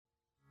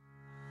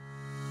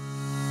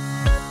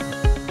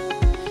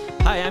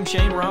Hi, I'm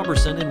Shane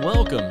Robertson, and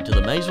welcome to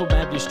the Maysville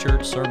Baptist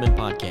Church Sermon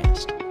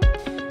Podcast.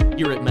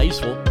 Here at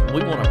Maysville,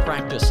 we want to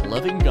practice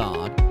loving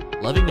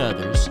God, loving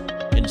others,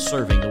 and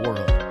serving the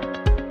world.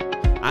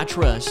 I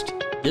trust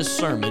this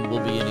sermon will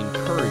be an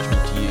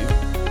encouragement to you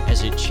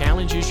as it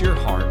challenges your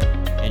heart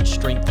and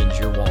strengthens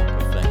your walk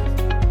of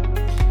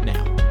faith.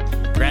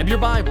 Now, grab your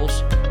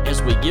Bibles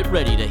as we get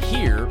ready to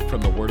hear from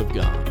the Word of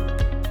God.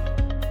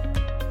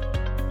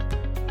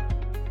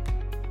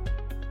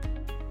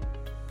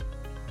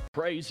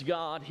 Praise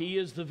God, He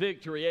is the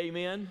victory,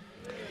 amen?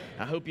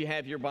 I hope you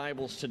have your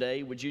Bibles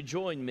today. Would you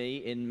join me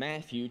in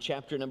Matthew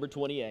chapter number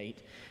 28?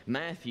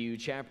 Matthew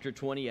chapter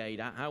 28.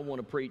 I want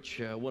to preach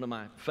one of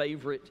my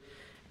favorite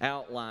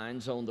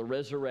outlines on the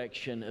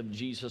resurrection of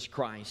Jesus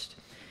Christ.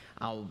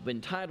 I've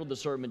entitled the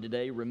sermon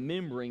today,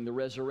 Remembering the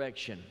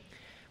Resurrection.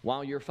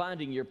 While you're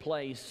finding your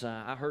place,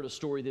 I heard a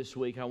story this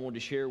week I wanted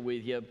to share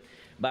with you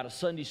about a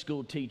Sunday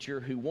school teacher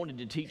who wanted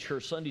to teach her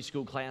Sunday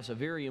school class a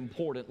very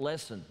important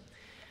lesson.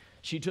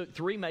 She took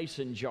 3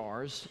 mason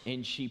jars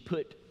and she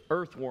put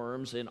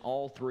earthworms in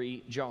all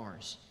 3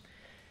 jars.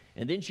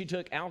 And then she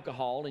took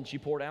alcohol and she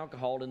poured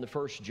alcohol in the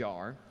first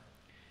jar.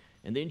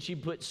 And then she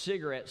put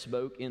cigarette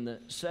smoke in the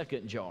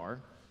second jar.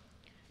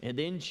 And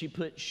then she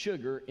put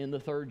sugar in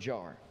the third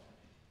jar.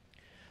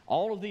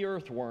 All of the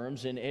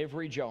earthworms in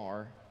every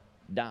jar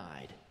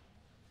died.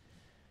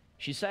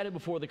 She sat it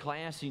before the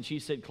class and she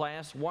said,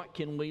 "Class, what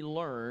can we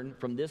learn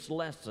from this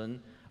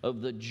lesson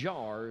of the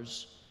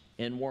jars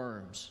and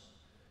worms?"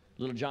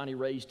 Little Johnny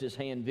raised his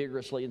hand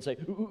vigorously and said,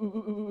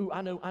 "Ooh,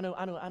 I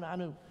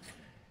know.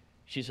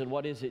 She said,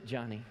 "What is it,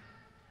 Johnny?"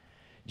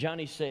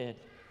 Johnny said,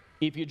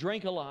 "If you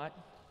drink a lot,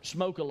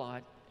 smoke a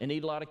lot, and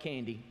eat a lot of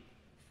candy,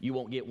 you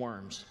won't get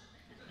worms."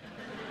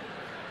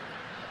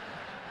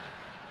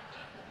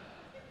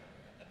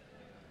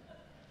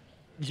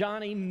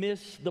 Johnny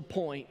missed the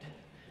point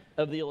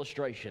of the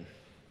illustration.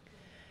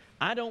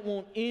 I don't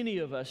want any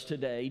of us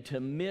today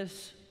to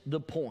miss the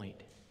point.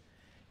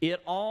 It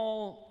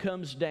all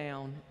comes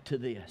down to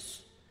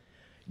this: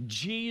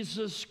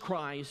 Jesus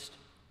Christ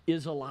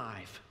is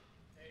alive.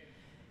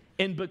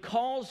 And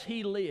because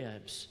He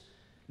lives,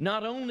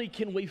 not only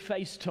can we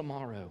face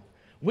tomorrow,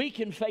 we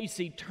can face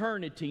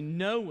eternity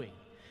knowing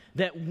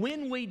that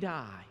when we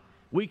die,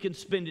 we can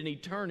spend an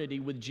eternity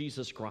with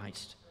Jesus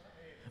Christ.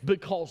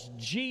 Because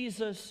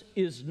Jesus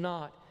is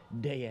not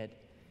dead,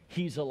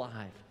 He's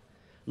alive.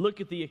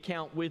 Look at the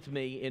account with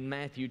me in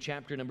Matthew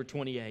chapter number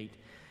 28.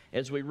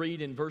 As we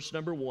read in verse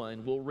number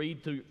 1, we'll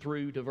read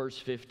through to verse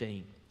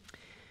 15.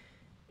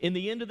 In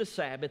the end of the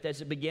Sabbath, as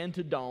it began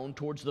to dawn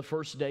towards the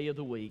first day of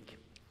the week,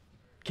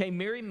 came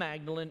Mary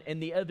Magdalene and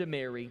the other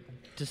Mary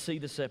to see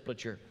the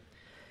sepulchre.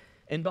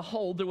 And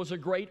behold, there was a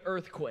great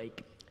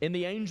earthquake, and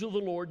the angel of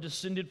the Lord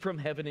descended from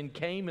heaven and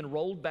came and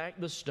rolled back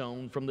the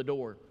stone from the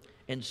door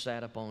and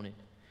sat upon it.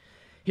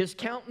 His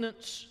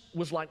countenance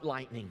was like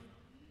lightning,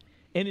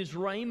 and his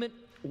raiment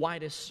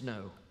white as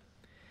snow.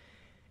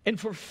 And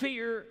for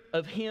fear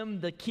of him,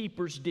 the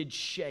keepers did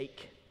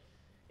shake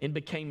and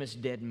became as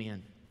dead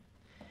men.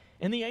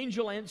 And the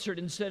angel answered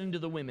and said unto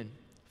the women,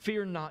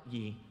 "Fear not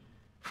ye,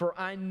 for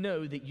I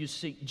know that you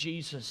seek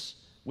Jesus,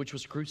 which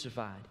was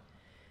crucified.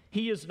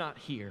 He is not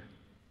here.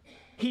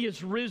 He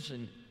is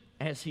risen,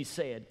 as he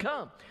said.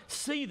 Come,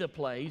 see the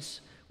place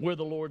where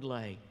the Lord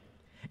lay.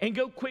 And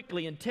go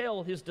quickly and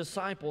tell his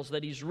disciples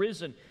that he's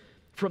risen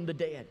from the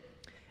dead.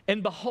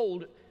 And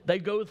behold, they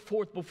goeth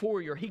forth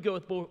before you, or he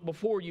goeth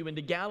before you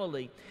into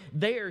Galilee.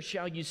 There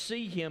shall you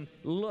see him.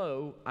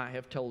 Lo, I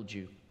have told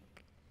you."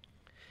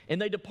 And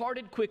they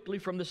departed quickly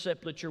from the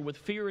sepulchre with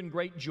fear and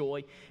great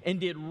joy, and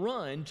did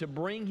run to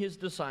bring his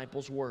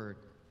disciples word.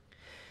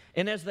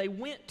 And as they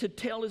went to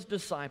tell his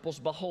disciples,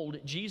 behold,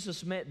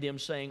 Jesus met them,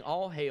 saying,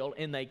 "All hail."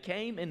 And they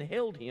came and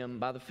held him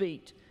by the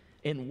feet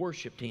and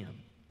worshipped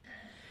him.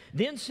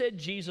 Then said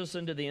Jesus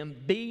unto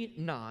them, "Be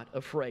not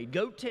afraid.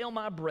 Go tell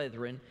my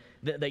brethren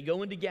that they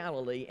go into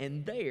Galilee,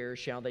 and there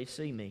shall they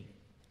see me."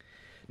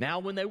 Now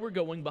when they were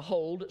going,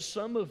 behold,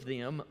 some of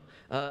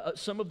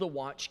the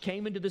watch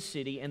came into the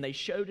city, and they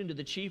showed unto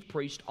the chief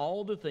priest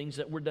all the things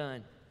that were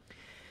done.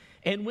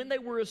 And when they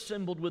were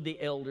assembled with the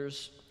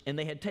elders, and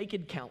they had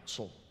taken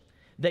counsel,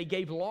 they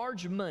gave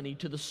large money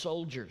to the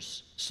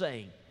soldiers,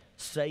 saying,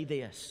 "Say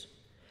this,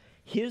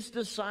 his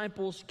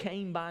disciples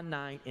came by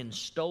night and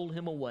stole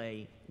him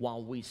away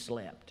while we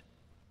slept.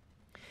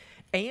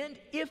 And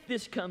if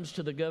this comes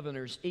to the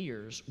governor's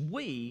ears,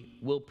 we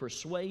will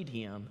persuade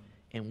him,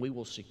 and we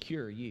will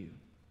secure you."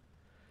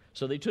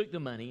 So they took the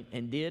money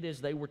and did as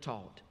they were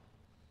taught.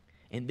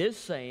 And this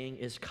saying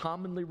is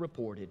commonly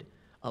reported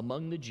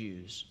among the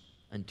Jews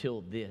until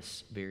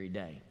this very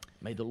day.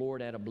 May the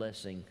Lord add a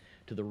blessing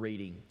to the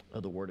reading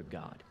of the Word of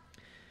God.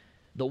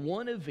 The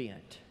one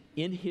event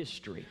in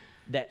history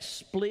that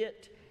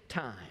split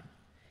time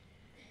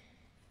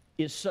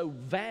is so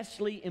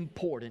vastly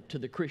important to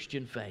the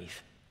Christian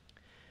faith.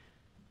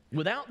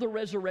 Without the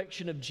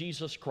resurrection of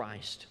Jesus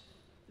Christ,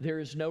 there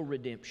is no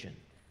redemption.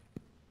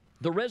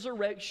 The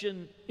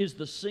resurrection is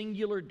the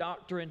singular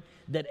doctrine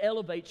that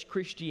elevates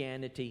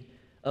Christianity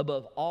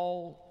above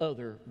all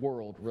other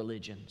world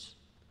religions.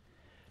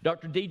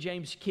 Dr. D.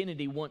 James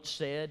Kennedy once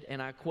said,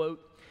 and I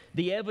quote,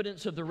 "The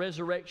evidence of the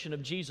resurrection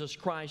of Jesus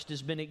Christ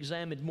has been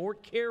examined more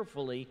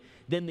carefully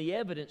than the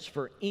evidence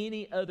for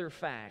any other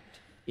fact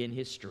in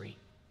history."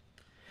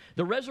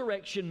 The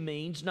resurrection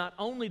means not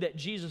only that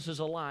Jesus is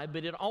alive,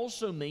 but it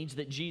also means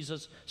that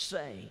Jesus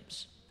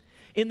saves.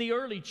 In the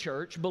early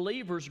church,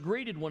 believers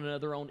greeted one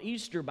another on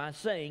Easter by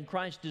saying,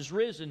 "Christ is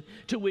risen,"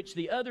 to which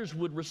the others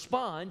would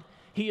respond,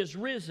 "He is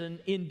risen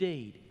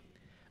indeed."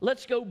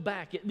 Let's go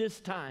back at this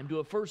time to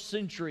a first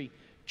century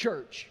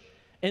church,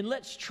 and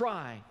let's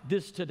try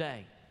this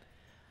today.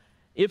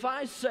 If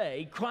I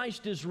say,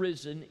 "Christ is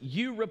risen,"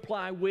 you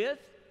reply with,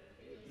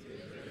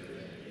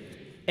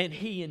 "And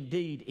He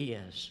indeed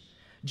is."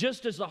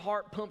 Just as the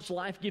heart pumps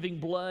life-giving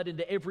blood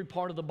into every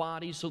part of the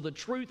body, so the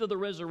truth of the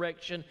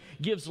resurrection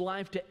gives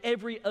life to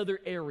every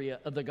other area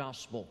of the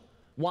gospel.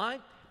 Why?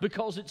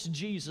 Because it's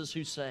Jesus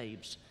who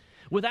saves.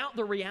 Without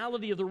the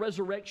reality of the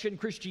resurrection,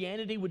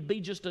 Christianity would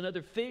be just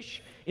another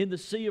fish in the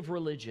sea of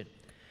religion.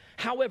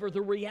 However,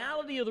 the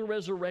reality of the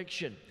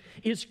resurrection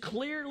is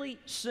clearly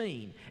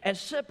seen as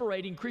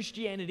separating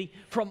Christianity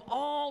from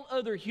all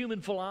other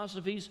human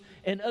philosophies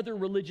and other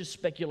religious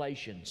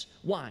speculations.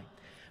 Why?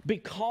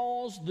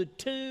 Because the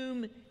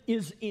tomb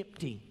is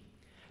empty.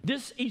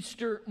 This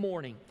Easter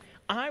morning,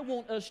 I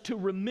want us to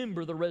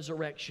remember the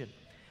resurrection.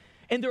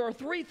 And there are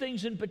three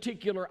things in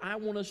particular I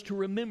want us to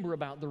remember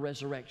about the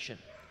resurrection.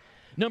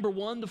 Number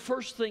one, the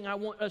first thing I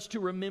want us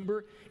to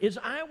remember is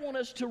I want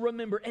us to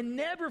remember and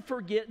never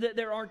forget that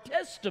there are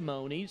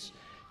testimonies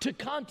to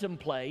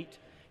contemplate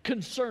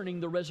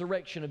concerning the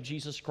resurrection of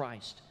Jesus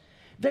Christ.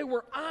 They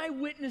were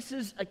eyewitness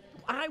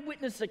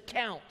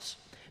accounts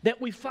that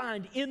we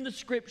find in the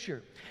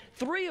Scripture,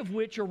 three of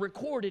which are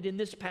recorded in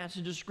this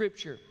passage of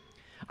Scripture.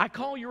 I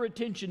call your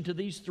attention to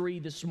these three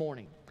this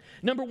morning.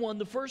 Number one,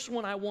 the first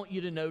one I want you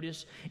to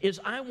notice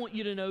is I want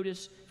you to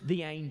notice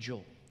the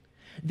angel.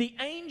 The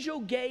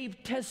angel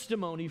gave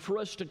testimony for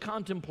us to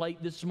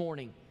contemplate this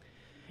morning.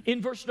 In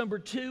verse number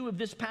 2 of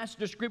this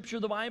passage of Scripture,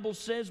 the Bible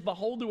says,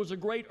 "Behold, there was a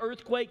great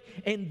earthquake,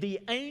 and the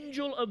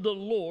angel of the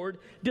Lord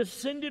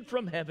descended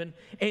from heaven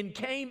and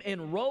came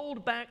and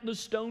rolled back the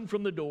stone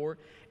from the door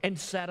and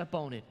sat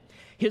upon it.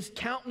 His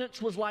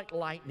countenance was like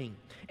lightning,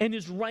 and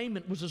his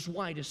raiment was as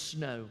white as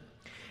snow.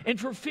 And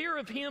for fear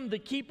of him, the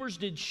keepers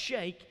did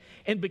shake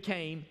and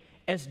became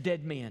as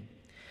dead men.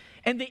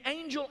 And the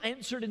angel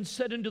answered and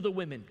said unto the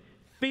women,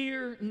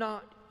 Fear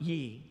not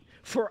ye.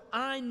 For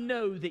I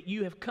know that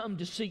you have come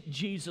to seek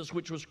Jesus,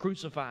 which was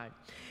crucified.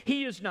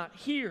 He is not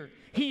here.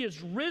 He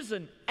is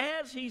risen,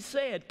 as he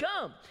said.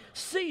 Come,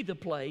 see the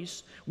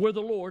place where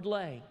the Lord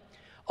lay."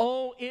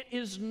 Oh, it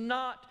is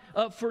not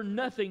for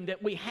nothing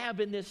that we have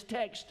in this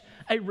text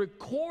a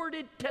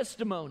recorded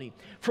testimony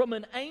from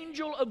an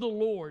angel of the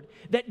Lord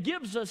that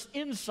gives us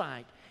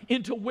insight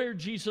into where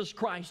Jesus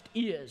Christ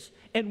is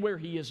and where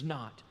he is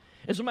not.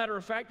 As a matter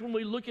of fact, when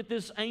we look at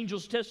this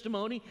angel's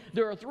testimony,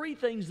 there are three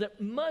things that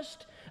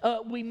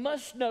we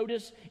must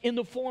notice in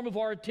the form of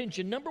our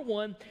attention. Number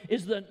one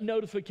is the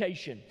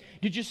notification.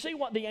 Did you see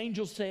what the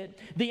angel said?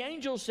 The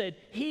angel said,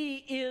 "He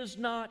is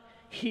not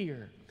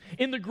here."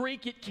 In the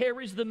Greek, it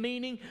carries the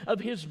meaning of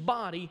his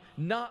body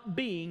not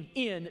being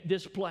in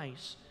this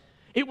place.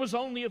 It was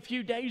only a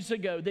few days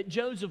ago that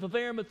Joseph of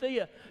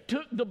Arimathea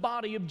took the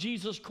body of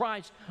Jesus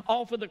Christ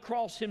off of the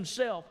cross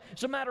himself.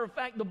 As a matter of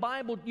fact, the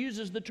Bible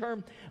uses the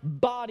term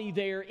body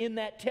there in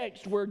that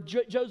text where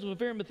Joseph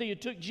of Arimathea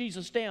took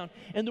Jesus down.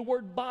 And the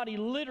word body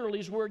literally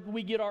is where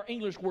we get our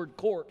English word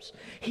corpse.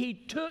 He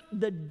took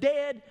the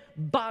dead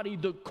body,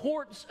 the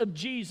corpse of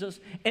Jesus,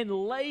 and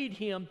laid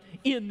him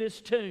in this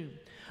tomb,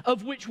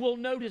 of which we'll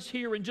notice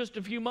here in just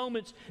a few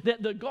moments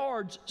that the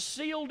guards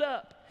sealed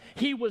up.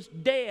 He was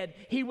dead.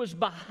 He was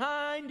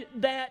behind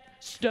that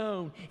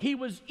stone. He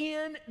was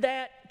in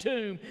that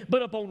tomb.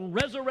 But upon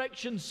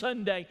Resurrection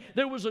Sunday,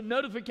 there was a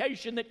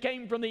notification that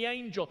came from the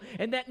angel.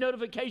 And that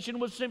notification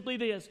was simply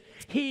this: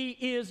 He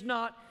is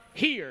not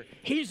here.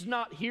 He's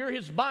not here.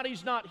 His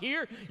body's not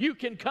here. You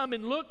can come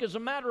and look. As a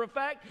matter of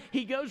fact,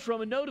 he goes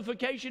from a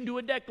notification to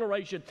a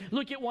declaration.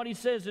 Look at what he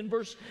says in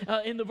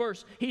the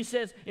verse. He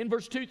says in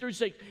verse 2 through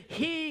 6,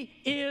 He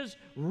is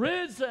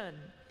risen.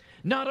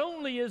 Not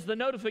only is the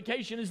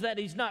notification is that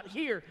he's not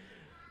here,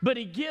 but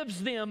he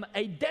gives them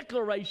a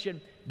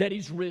declaration that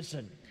he's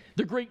risen.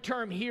 The Greek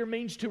term here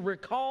means to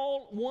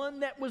recall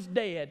one that was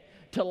dead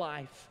to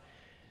life.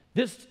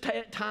 This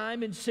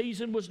time and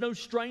season was no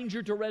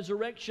stranger to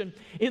resurrection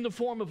in the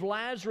form of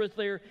Lazarus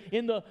there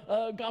in the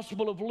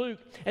Gospel of Luke,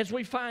 as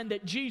we find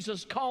that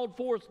Jesus called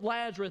forth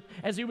Lazarus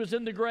as he was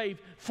in the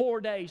grave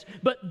 4 days.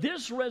 But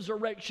this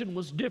resurrection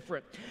was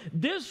different.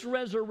 This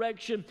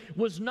resurrection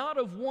was not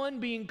of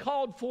one being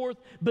called forth,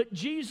 but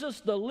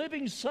Jesus, the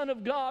living Son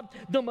of God,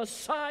 the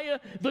Messiah,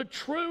 the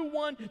true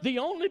one, the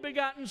only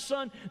begotten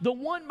Son, the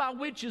one by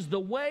which is the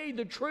way,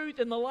 the truth,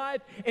 and the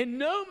life, and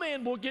no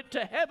man will get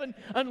to heaven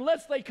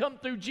unless they come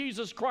through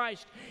Jesus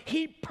Christ.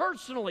 He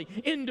personally,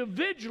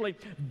 individually,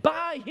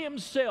 by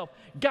himself,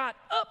 got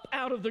up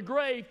out of the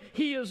grave.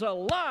 He is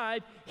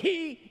alive.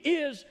 He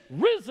is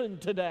risen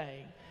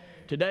today.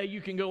 Today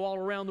you can go all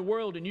around the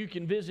world and you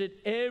can visit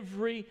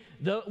every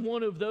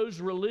one of those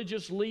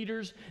religious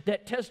leaders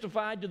that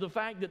testified to the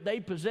fact that they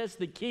possess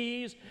the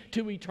keys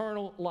to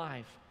eternal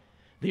life.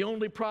 The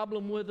only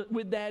problem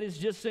with that is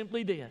just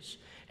simply this.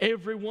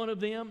 Every one of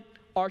them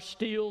are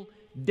still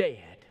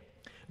dead.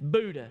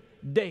 Buddha,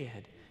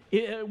 dead.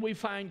 We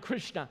find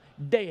Krishna,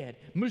 dead.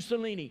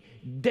 Mussolini,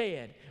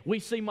 dead. We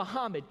see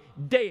Muhammad,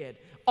 dead.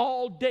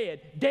 All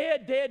dead.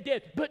 Dead, dead,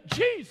 dead. But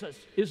Jesus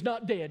is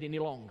not dead any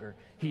longer.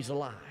 He's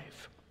alive.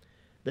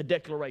 The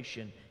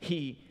declaration,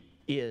 He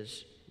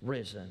is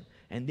risen.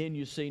 And then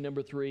you see,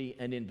 number 3,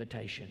 an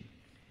invitation.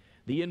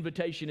 The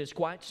invitation is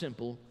quite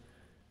simple.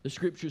 The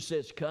Scripture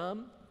says,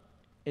 come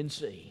and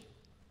see.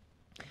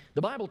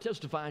 The Bible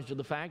testifies to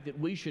the fact that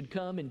we should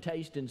come and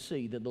taste and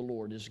see that the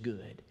Lord is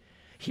good.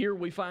 Here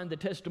we find the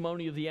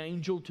testimony of the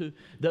angel to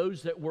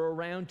those that were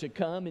around to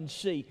come and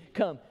see.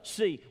 Come,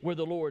 see where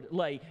the Lord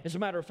lay. As a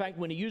matter of fact,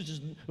 when he uses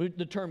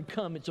the term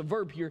come, it's a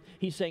verb here.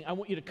 He's saying, I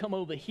want you to come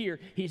over here.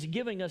 He's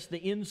giving us the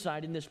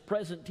insight in this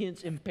present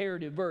tense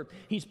imperative verb.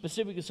 He's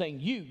specifically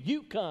saying,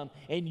 you come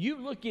and you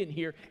look in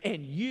here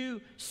and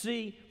you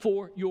see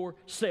for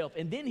yourself.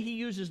 And then he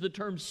uses the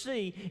term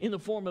see in the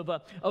form of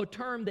a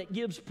term that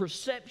gives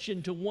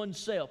perception to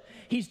oneself.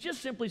 He's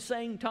just simply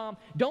saying, Tom,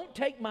 don't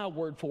take my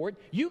word for it.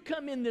 You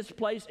come in this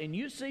place and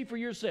you see for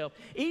yourself.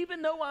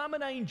 Even though I'm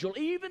an angel,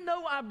 even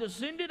though I've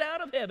descended out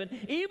of heaven,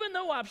 even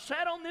though I've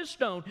sat on this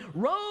stone,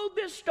 rolled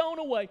this stone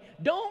away,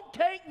 don't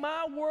take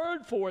my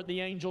word for it, the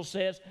angel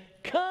says.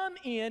 Come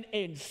in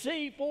and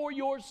see for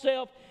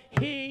yourself.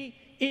 He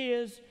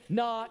is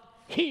not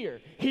here.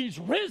 He's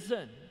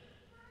risen.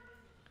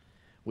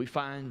 We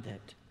find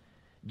that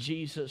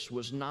Jesus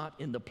was not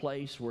in the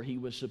place where he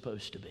was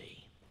supposed to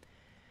be.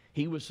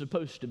 He was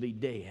supposed to be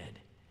dead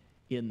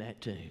in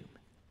that tomb.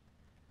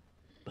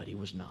 But he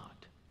was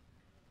not.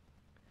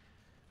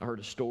 I heard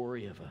a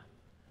story of a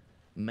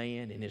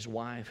man and his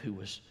wife who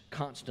was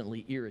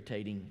constantly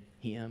irritating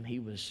him. He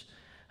was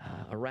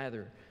a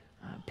rather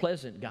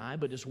pleasant guy,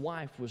 but his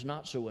wife was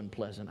not so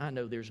unpleasant. I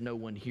know there's no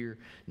one here,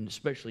 and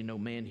especially no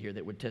man here,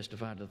 that would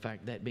testify to the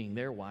fact that being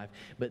their wife.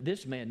 But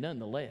this man,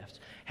 nonetheless,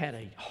 had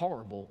a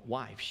horrible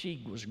wife.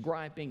 She was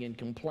griping and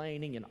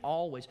complaining, and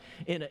always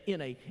in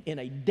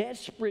a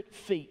desperate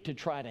feat to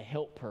try to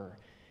help her.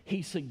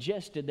 He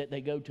suggested that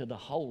they go to the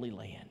Holy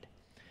Land,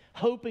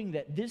 hoping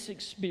that this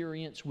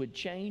experience would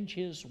change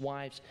his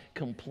wife's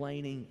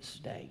complaining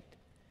state.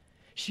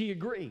 She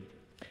agreed.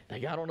 They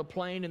got on a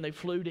plane and they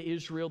flew to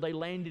Israel. They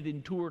landed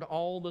and toured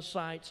all the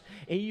sites,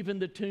 even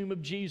the tomb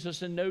of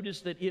Jesus, and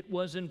noticed that it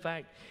was in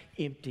fact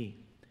empty.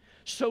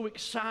 So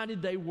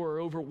excited they were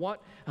over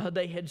what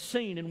they had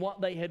seen and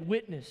what they had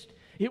witnessed.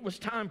 It was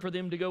time for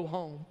them to go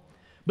home.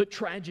 But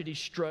tragedy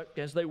struck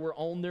as they were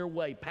on their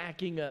way,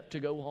 packing up to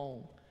go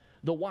home.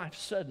 The wife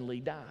suddenly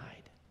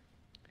died.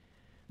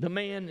 The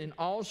man,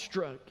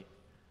 awestruck,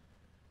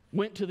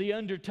 went to the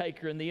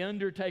undertaker, and the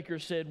undertaker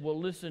said, well,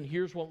 listen,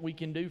 here's what we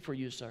can do for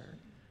you, sir.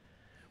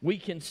 We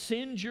can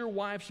send your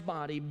wife's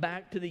body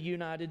back to the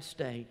United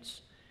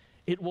States.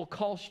 It will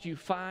cost you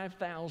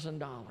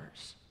 $5,000.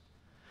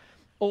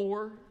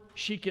 Or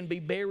she can be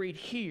buried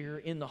here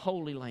in the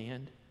Holy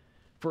Land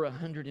for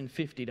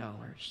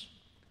 $150.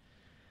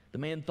 The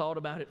man thought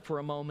about it for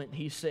a moment.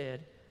 He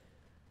said,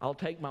 I'll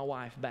take my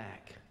wife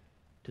back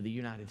to the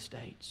United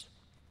States.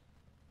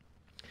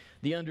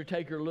 The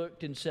undertaker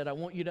looked and said, I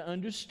want you to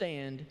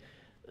understand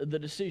the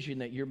decision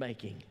that you're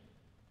making.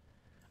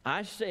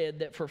 I said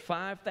that for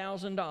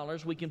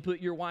 $5,000 we can put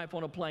your wife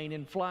on a plane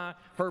and fly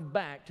her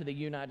back to the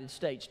United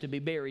States to be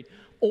buried.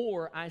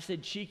 Or I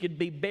said she could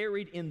be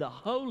buried in the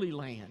Holy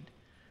Land,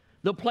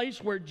 the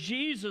place where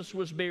Jesus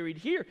was buried,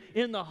 here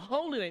in the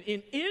Holy Land,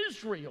 in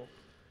Israel.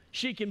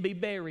 She can be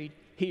buried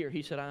here.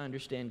 He said, I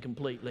understand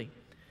completely.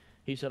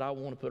 He said, I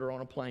want to put her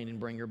on a plane and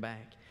bring her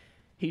back.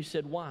 He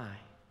said, why?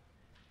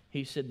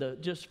 He said,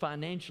 just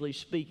financially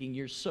speaking,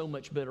 you're so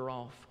much better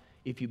off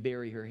if you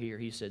bury her here.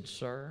 He said,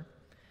 sir,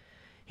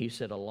 he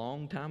said, a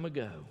long time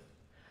ago,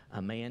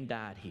 a man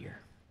died here.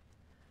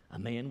 A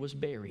man was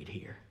buried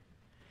here.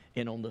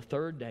 And on the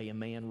third day, a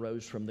man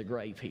rose from the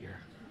grave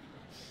here.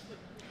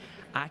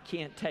 I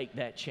can't take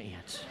that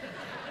chance.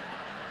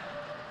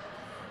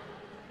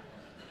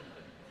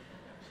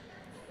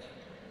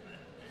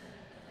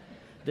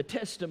 The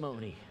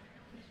testimony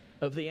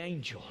of the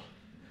angel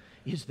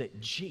is that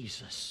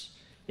Jesus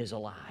is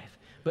alive.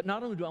 But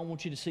not only do I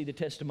want you to see the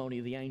testimony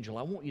of the angel,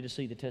 I want you to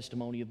see the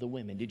testimony of the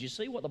women. Did you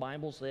see what the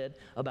Bible said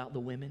about the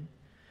women?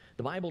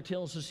 The Bible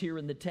tells us here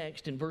in the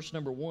text in verse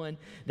number 1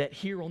 that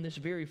here on this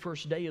very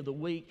first day of the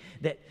week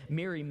that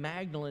Mary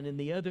Magdalene and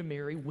the other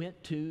Mary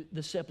went to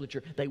the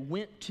sepulcher. They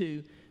went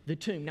to the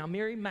tomb. Now,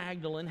 Mary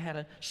Magdalene had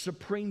a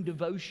supreme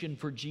devotion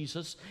for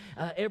Jesus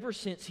ever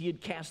since he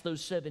had cast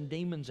those 7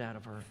 demons out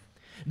of her.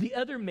 The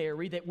other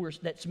Mary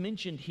that's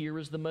mentioned here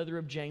is the mother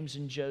of James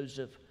and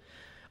Joseph.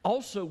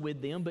 Also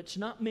with them, but it's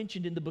not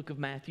mentioned in the book of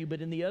Matthew,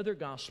 but in the other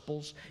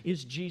Gospels,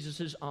 is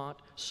Jesus' aunt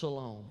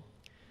Salome.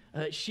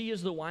 She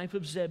is the wife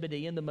of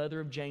Zebedee and the mother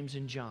of James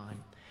and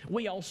John.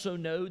 We also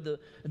know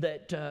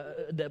that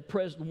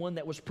the one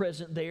that was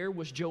present there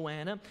was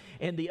Joanna,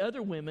 and the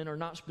other women are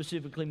not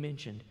specifically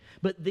mentioned.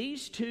 But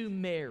these two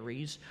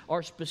Marys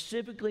are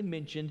specifically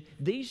mentioned.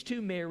 These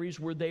two Marys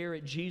were there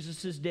at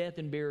Jesus' death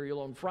and burial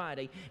on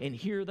Friday, and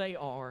here they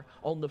are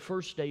on the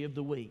first day of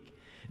the week.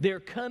 They're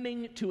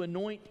coming to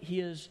anoint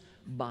His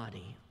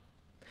body.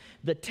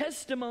 The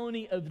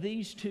testimony of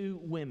these two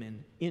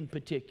women in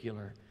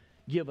particular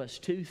give us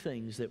two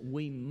things that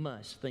we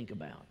must think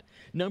about.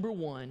 Number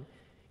one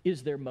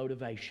is their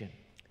motivation.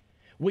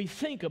 We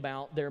think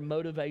about their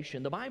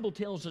motivation. The Bible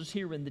tells us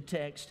here in the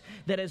text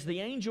that as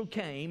the angel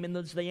came, and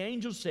as the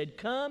angel said,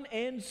 "Come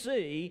and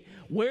see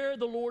where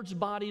the Lord's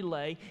body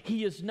lay.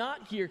 He is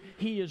not here.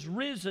 He is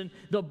risen."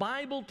 The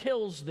Bible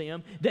tells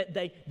them that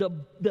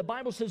the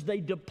Bible says they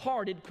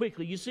departed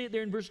quickly. You see it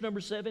there in verse number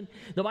 7?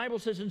 The Bible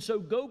says, "And so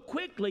go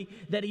quickly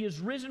that He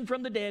is risen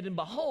from the dead, and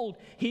behold,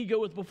 He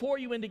goeth before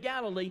you into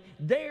Galilee.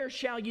 There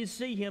shall you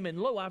see Him, and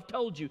lo, I've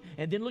told you."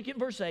 And then look at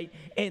verse 8.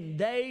 "And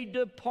they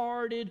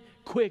departed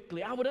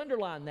quickly." I would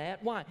underline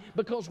that. Why?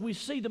 Because we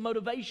see the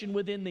motivation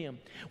within them.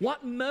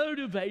 What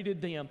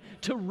motivated them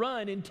to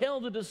run and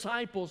tell the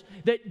disciples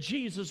that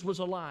Jesus was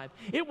alive?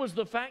 It was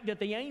the fact that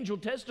the angel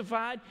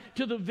testified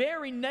to the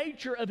very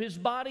nature of His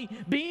body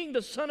being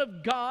the Son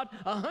of God,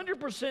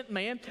 100%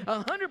 man,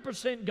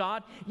 100%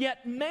 God,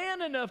 yet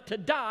man enough to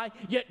die,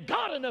 yet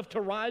God enough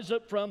to rise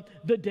up from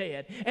the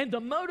dead. And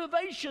the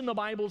motivation, the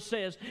Bible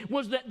says,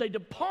 was that they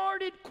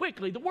departed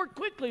quickly. The word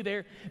quickly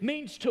there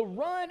means to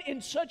run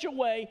in such a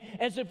way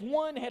as if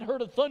one had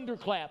heard a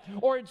thunderclap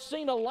or had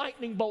seen a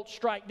lightning bolt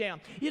strike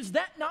down. Is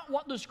that not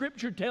what the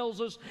Scripture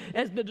tells us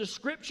as the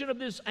description of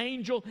this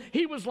angel?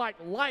 He was like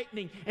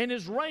lightning, and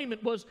his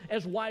raiment was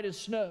as white as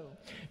snow.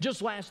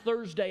 Just last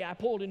Thursday, I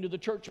pulled into the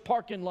church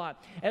parking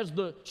lot as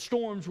the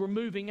storms were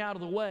moving out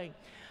of the way.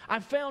 I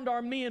found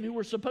our men who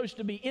were supposed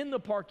to be in the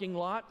parking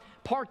lot,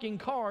 parking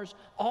cars,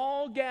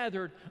 all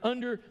gathered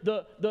under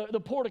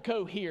the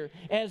portico here,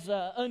 as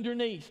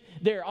underneath.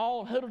 They're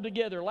all huddled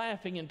together,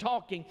 laughing and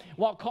talking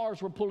while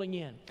cars were pulling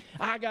in.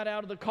 I got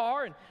out of the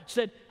car and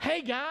said,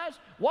 "Hey guys,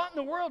 what in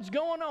the world's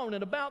going on?"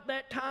 And about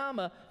that time,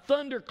 a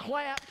thunder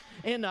clapped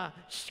and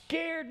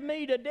scared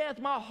me to death.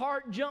 My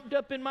heart jumped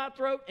up in my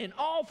throat, and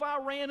off I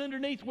ran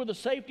underneath where the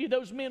safety of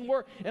those men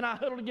were, and I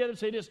huddled together and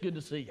said, "It's good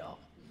to see y'all."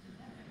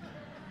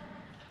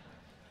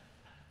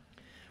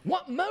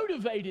 What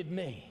motivated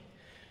me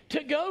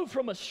to go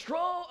from a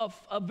stroll,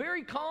 a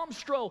very calm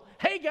stroll,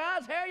 "Hey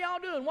guys, how y'all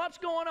doing? What's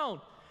going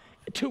on?"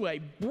 to a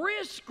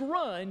brisk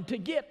run to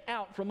get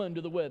out from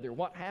under the weather?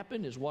 What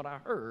happened is what I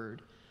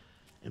heard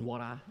and what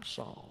I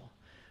saw.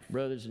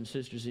 Brothers and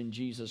sisters in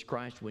Jesus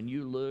Christ, when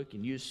you look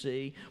and you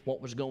see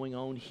what was going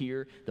on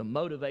here, the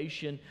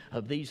motivation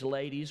of these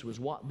ladies was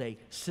what they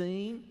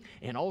seen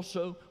and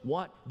also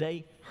what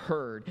they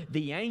heard.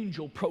 The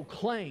angel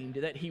proclaimed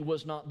that He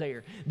was not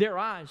there. Their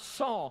eyes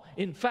saw,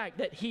 in fact,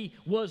 that He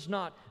was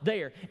not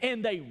there.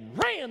 And they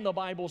ran, the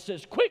Bible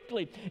says,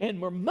 quickly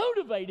and were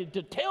motivated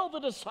to tell the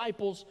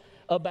disciples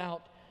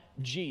about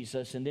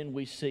Jesus. And then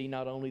we see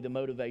not only the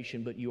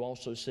motivation, but you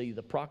also see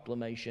the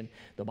proclamation.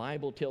 The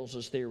Bible tells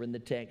us there in the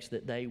text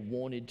that they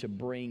wanted to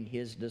bring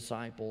His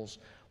disciples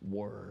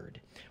word.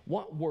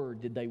 What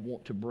word did they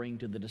want to bring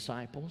to the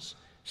disciples?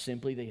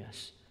 Simply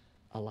this: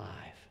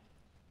 alive.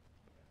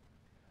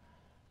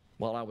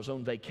 While I was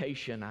on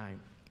vacation, I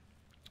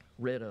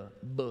read a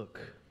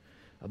book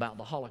about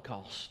the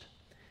Holocaust.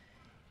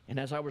 And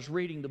as I was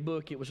reading the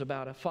book, it was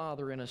about a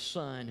father and a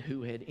son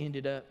who had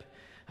ended up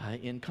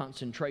in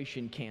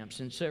concentration camps,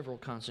 in several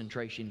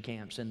concentration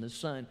camps, and the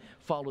son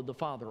followed the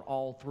father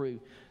all through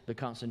the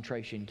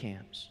concentration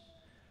camps.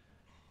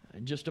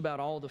 Just about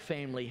all the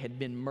family had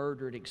been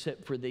murdered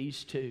except for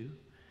these two.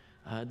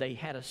 They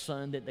had a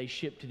son that they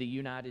shipped to the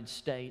United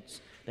States.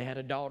 They had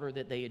a daughter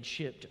that they had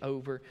shipped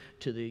over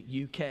to the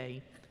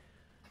UK.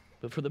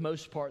 But for the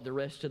most part, the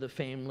rest of the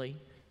family,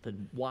 the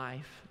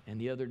wife and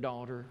the other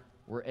daughter,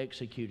 were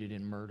executed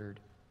and murdered.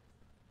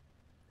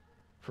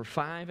 For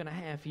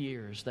 5.5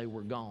 years, they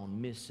were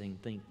gone, missing,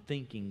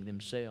 thinking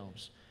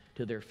themselves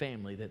to their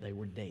family that they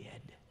were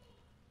dead.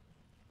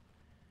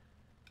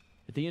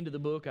 At the end of the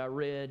book, I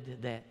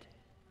read that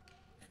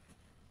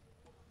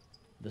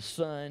the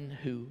son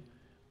who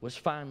was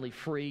finally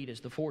freed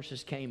as the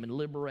forces came and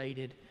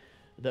liberated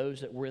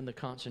those that were in the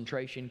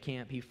concentration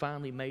camp, he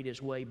finally made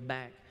his way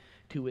back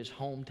to his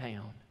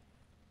hometown.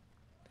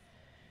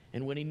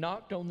 And when he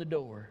knocked on the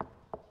door,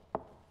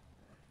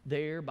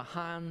 there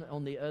behind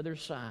on the other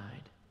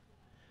side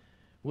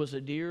was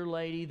a dear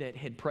lady that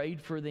had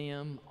prayed for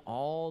them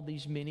all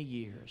these many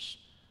years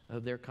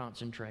of their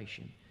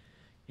concentration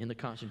in the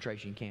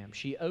concentration camp.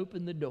 She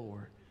opened the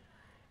door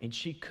and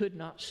she could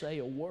not say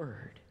a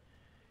word.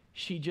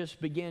 She just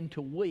began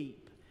to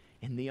weep,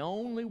 and the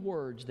only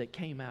words that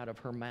came out of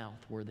her mouth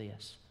were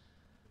this: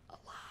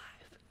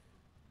 alive,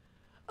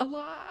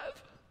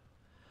 alive,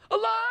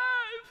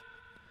 alive,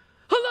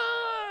 alive.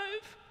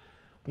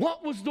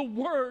 What was the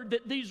word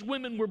that these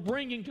women were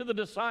bringing to the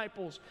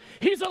disciples?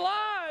 He's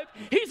alive!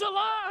 He's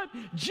alive!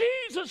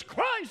 Jesus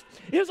Christ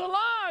is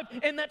alive!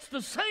 And that's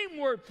the same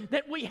word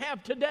that we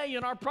have today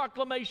in our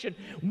proclamation.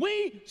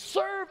 We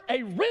serve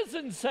a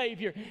risen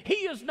Savior. He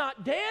is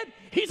not dead,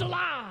 He's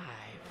alive.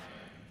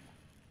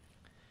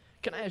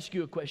 Can I ask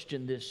you a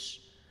question this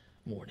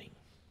morning?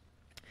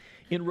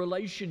 In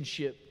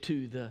relationship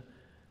to the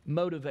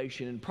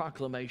motivation and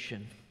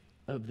proclamation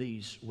of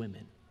these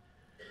women,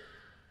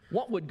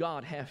 what would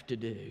God have to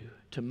do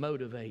to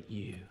motivate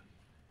you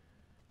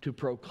to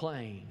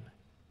proclaim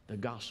the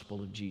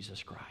gospel of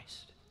Jesus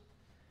Christ?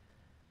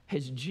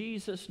 Has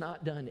Jesus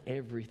not done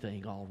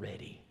everything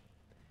already?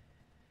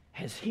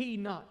 Has He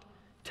not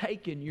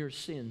taken your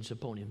sins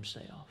upon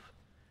Himself?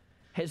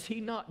 Has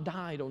He not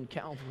died on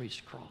Calvary's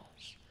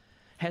cross?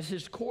 Has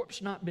His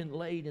corpse not been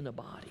laid in a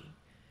body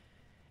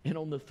and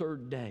on the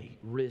third day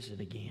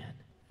risen again,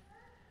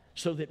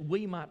 so that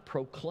we might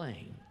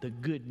proclaim the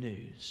good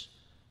news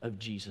of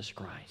Jesus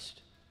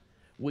Christ?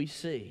 We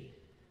see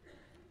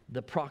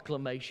the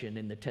proclamation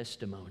and the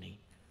testimony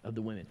of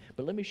the women.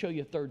 But let me show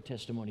you a third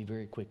testimony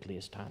very quickly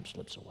as time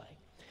slips away.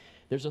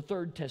 There's a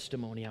third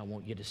testimony I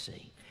want you to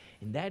see,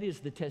 and that is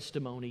the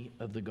testimony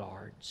of the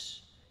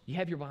guards. You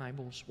have your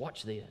Bibles?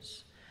 Watch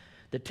this.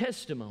 The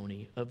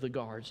testimony of the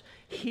guards.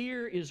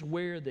 Here is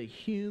where the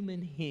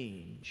human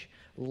hinge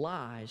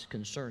lies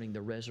concerning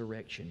the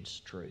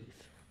resurrection's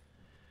truth.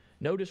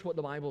 Notice what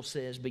the Bible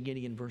says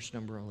beginning in verse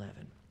number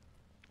 11.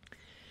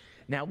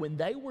 Now when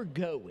they were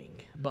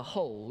going,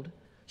 behold,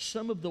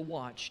 some of the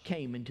watch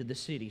came into the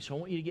city. So I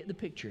want you to get the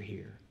picture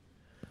here.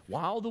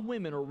 While the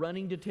women are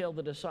running to tell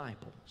the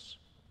disciples,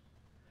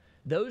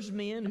 those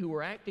men who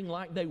were acting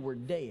like they were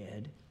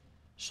dead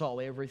saw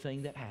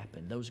everything that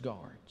happened, those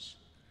guards.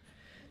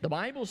 The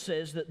Bible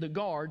says that the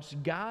guards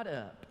got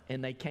up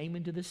and they came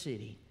into the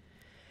city,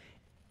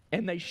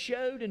 and they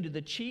showed unto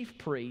the chief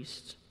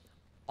priests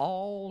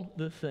all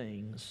the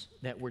things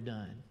that were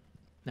done.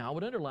 Now, I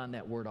would underline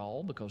that word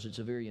all because it's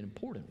a very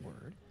important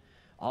word.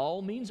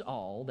 All means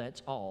all.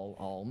 That's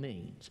all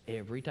means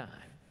every time.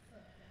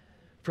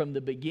 From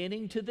the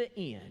beginning to the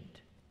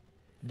end,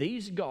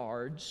 these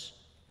guards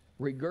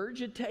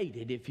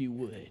regurgitated, if you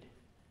would,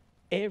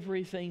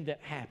 everything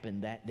that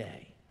happened that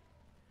day.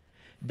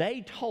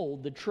 They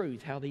told the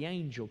truth how the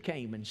angel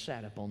came and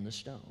sat upon the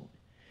stone.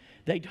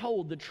 They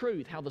told the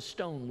truth how the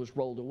stone was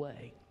rolled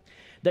away.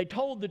 They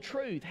told the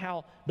truth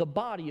how the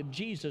body of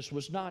Jesus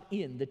was not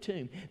in the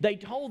tomb. They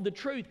told the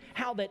truth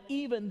how that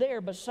even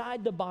there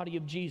beside the body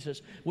of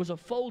Jesus was a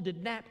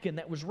folded napkin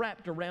that was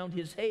wrapped around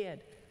His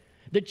head.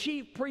 The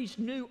chief priest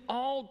knew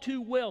all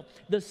too well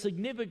the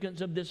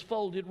significance of this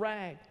folded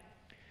rag.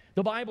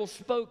 The Bible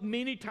spoke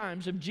many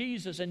times of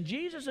Jesus, and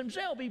Jesus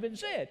Himself even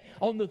said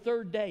on the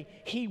third day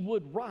He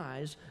would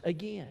rise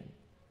again.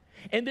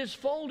 And this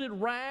folded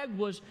rag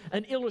was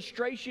an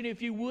illustration,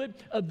 if you would,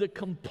 of the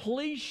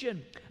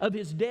completion of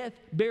His death,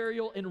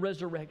 burial, and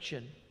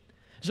resurrection.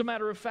 As a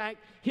matter of fact,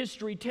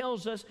 history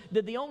tells us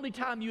that the only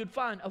time you would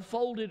find a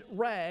folded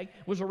rag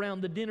was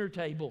around the dinner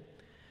table.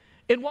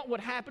 And what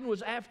would happen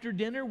was after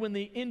dinner, when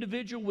the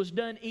individual was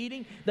done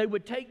eating, they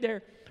would take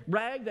their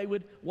rag, they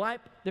would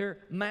wipe their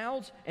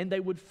mouths, and they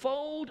would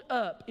fold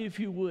up, if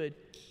you would,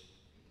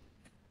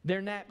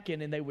 their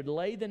napkin, and they would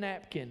lay the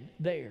napkin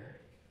there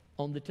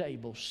on the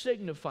table,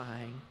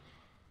 signifying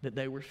that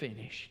they were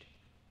finished.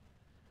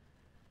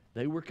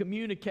 They were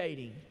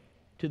communicating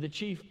to the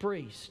chief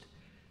priest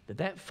that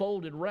that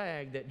folded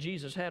rag that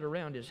Jesus had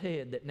around His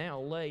head that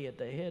now lay at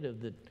the head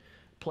of the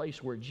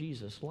place where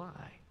Jesus lay,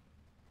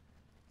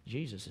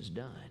 Jesus is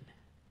done.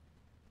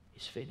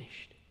 He's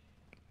finished.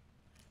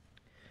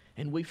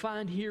 And we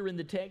find here in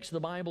the text, the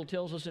Bible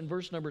tells us in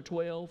verse number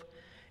 12,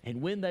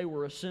 and when they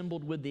were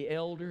assembled with the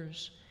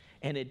elders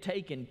and had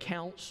taken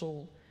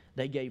counsel,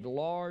 they gave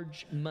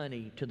large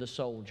money to the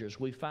soldiers.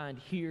 We find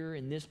here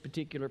in this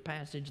particular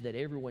passage that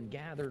everyone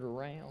gathered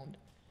around.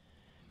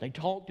 They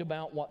talked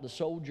about what the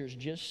soldiers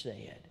just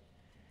said,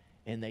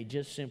 and they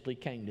just simply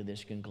came to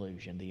this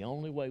conclusion. The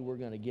only way we're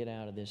going to get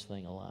out of this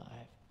thing alive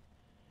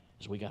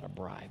is we got to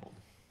bribe them.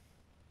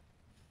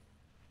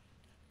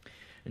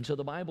 And so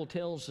the Bible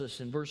tells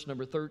us in verse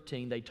number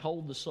 13, they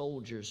told the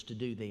soldiers to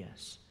do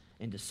this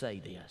and to say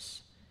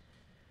this.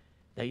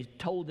 They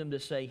told them to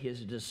say,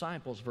 His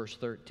disciples, verse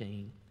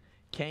 13,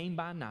 came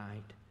by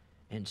night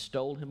and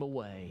stole Him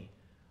away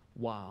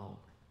while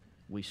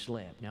we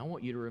slept. Now I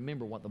want you to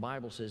remember what the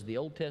Bible says. The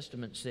Old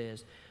Testament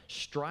says,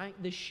 strike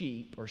the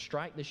sheep or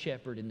strike the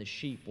shepherd and the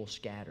sheep will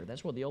scatter.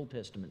 That's what the Old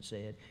Testament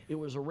said. It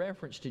was a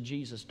reference to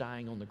Jesus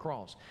dying on the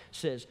cross. It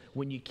says,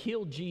 when you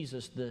kill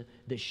Jesus,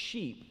 the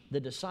sheep, the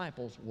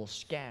disciples will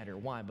scatter.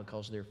 Why?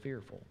 Because they're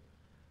fearful.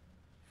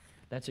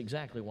 That's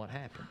exactly what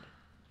happened.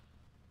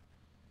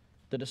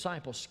 The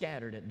disciples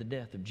scattered at the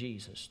death of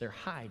Jesus. They're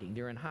hiding.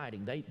 They're in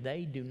hiding.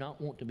 They do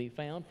not want to be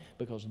found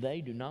because they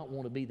do not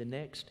want to be the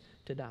next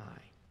to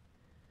die.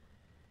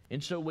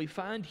 And so we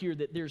find here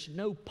that there's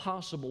no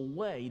possible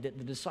way that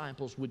the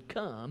disciples would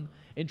come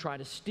and try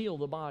to steal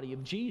the body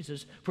of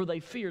Jesus, for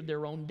they feared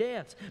their own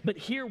deaths. But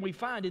here we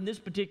find in this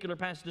particular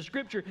passage of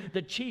Scripture,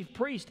 the chief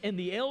priest and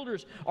the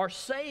elders are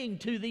saying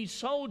to these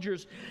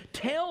soldiers,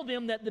 tell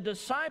them that the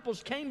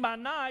disciples came by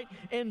night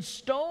and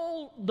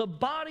stole the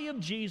body of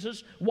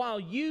Jesus while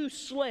you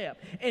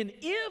slept. And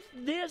if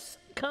this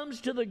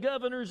comes to the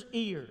governor's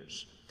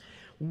ears,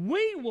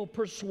 we will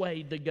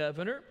persuade the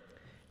governor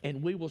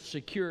and we will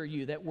secure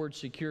you. That word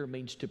secure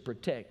means to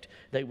protect.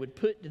 They would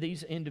put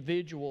these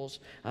individuals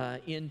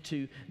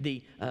into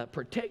the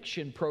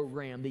protection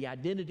program, the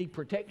identity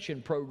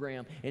protection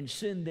program, and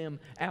send them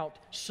out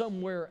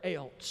somewhere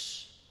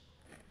else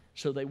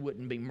so they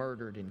wouldn't be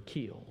murdered and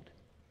killed.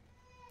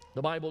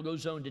 The Bible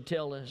goes on to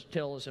tell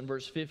us in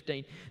verse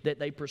 15 that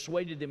they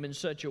persuaded them in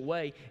such a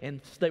way,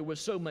 and there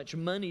was so much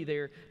money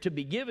there to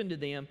be given to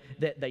them,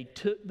 that they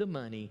took the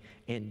money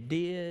and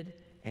did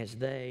as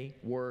they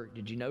were.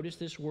 Did you notice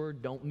this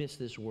word? Don't miss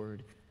this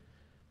word.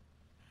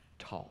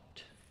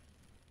 Taught.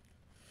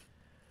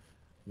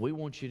 We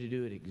want you to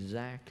do it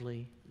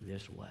exactly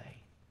this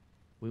way.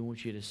 We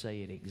want you to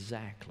say it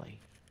exactly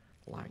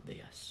like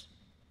this.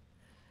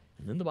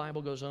 And then the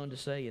Bible goes on to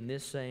say, and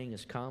this saying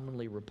is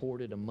commonly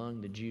reported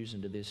among the Jews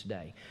unto this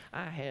day.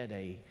 I had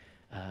a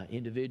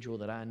individual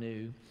that I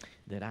knew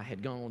that I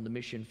had gone on the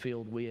mission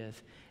field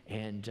with,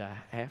 and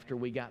after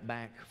we got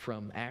back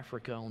from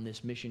Africa on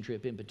this mission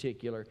trip in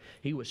particular,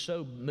 he was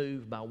so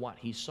moved by what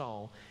he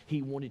saw,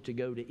 he wanted to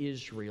go to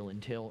Israel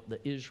and tell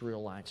the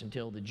Israelites and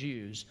tell the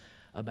Jews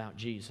about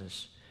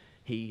Jesus.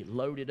 He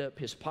loaded up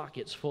his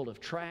pockets full of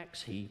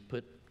tracts. He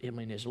put him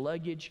in his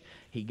luggage.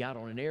 He got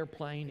on an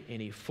airplane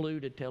and he flew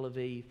to Tel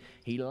Aviv.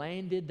 He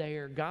landed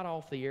there, got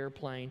off the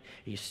airplane.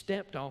 He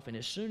stepped off, and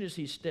as soon as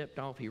he stepped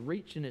off, he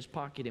reached in his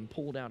pocket and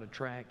pulled out a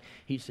tract.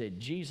 He said,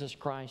 Jesus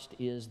Christ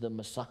is the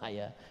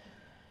Messiah.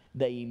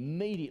 They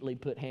immediately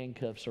put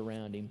handcuffs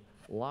around him,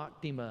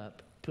 locked him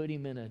up, put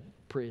him in a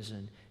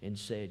prison, and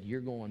said,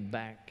 you're going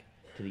back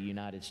to the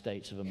United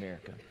States of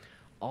America.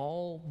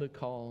 All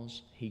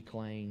because he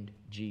claimed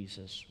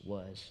Jesus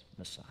was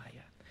Messiah.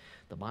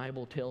 The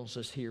Bible tells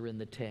us here in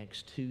the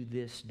text, to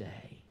this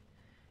day,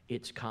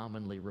 it's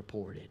commonly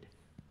reported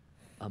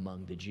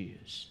among the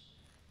Jews,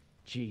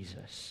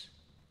 Jesus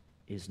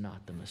is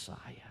not the Messiah.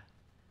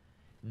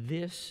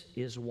 This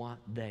is what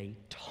they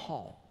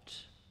taught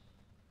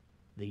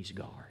these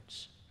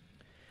guards.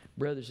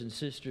 Brothers and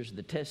sisters,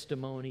 the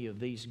testimony of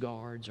these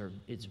guards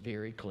it's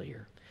very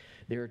clear.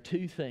 There are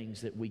two things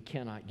that we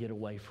cannot get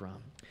away from.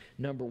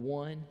 Number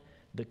one,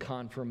 the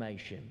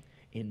confirmation.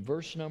 In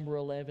verse number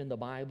 11, the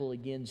Bible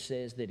again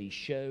says that he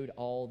showed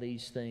all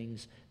these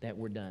things that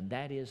were done.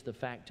 That is the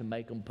fact to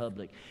make them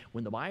public.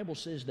 When the Bible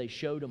says they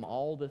showed them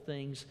all the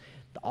things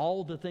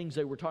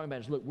they were talking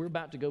about is, look, we're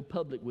about to go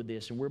public with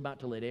this, and we're about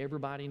to let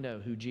everybody know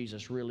who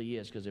Jesus really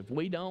is, because if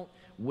we don't,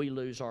 we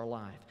lose our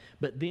life.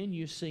 But then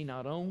you see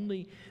not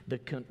only the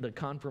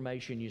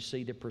confirmation, you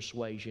see the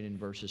persuasion in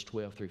verses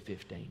 12 through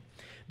 15.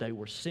 They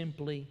were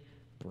simply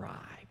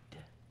bribed.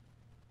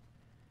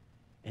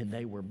 And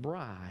they were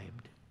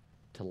bribed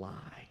to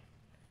lie.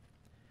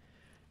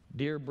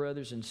 Dear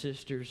brothers and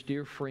sisters,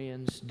 dear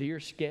friends, dear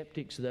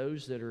skeptics,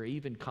 those that are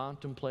even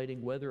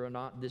contemplating whether or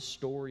not this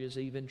story is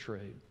even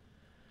true,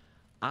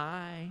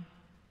 I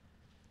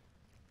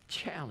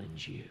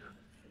challenge you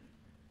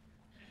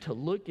to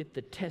look at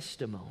the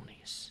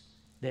testimonies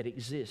that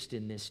exist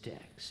in this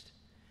text.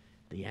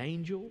 The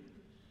angel,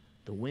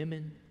 the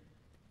women,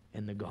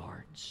 and the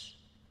guards.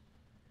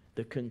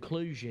 The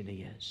conclusion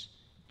is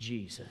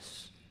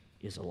Jesus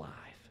is alive.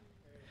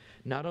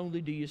 Not only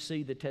do you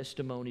see the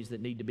testimonies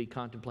that need to be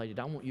contemplated,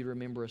 I want you to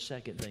remember a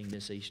second thing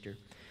this Easter.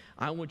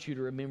 I want you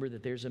to remember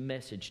that there's a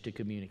message to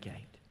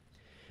communicate.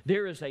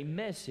 There is a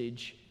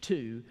message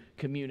to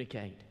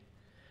communicate.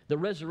 The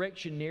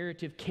resurrection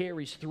narrative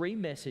carries three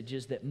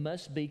messages that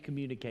must be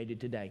communicated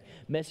today.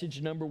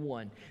 Message number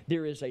one,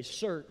 there is a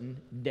certain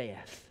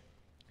death.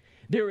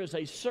 There is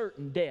a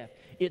certain death.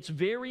 It's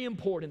very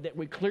important that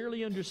we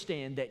clearly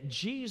understand that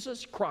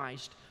Jesus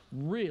Christ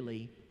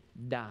really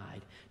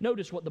died.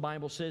 Notice what the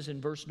Bible says in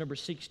verse number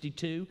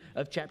 62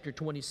 of chapter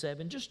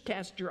 27. Just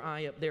cast your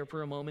eye up there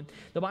for a moment.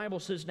 The Bible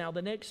says, now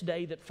the next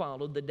day that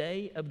followed, the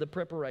day of the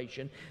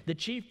preparation, the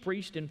chief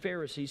priests and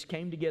Pharisees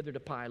came together to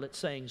Pilate,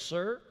 saying,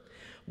 Sir,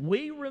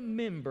 we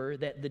remember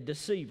that the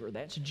deceiver,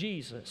 that's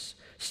Jesus,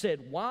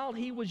 said while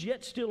he was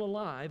yet still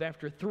alive,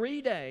 after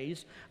 3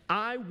 days,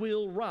 I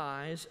will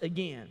rise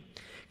again.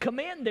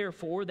 Command,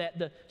 therefore, that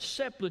the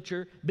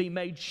sepulchre be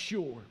made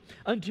sure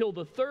until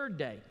the third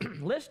day,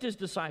 lest his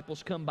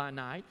disciples come by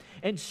night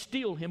and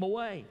steal him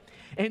away.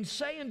 And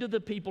say unto the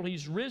people,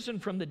 he's risen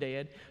from the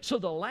dead, so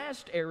the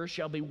last error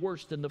shall be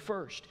worse than the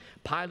first.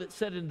 Pilate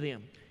said unto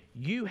them,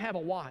 you have a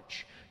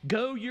watch.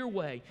 Go your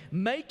way.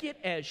 Make it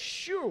as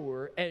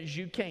sure as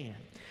you can.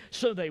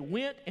 So they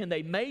went and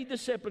they made the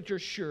sepulchre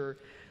sure.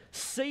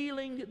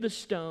 sealing the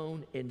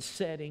stone and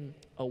setting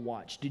a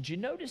watch. Did you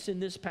notice in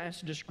this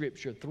passage of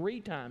Scripture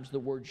 3 times the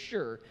word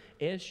sure,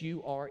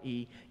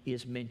 S-U-R-E,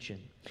 is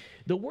mentioned?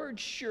 The word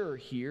sure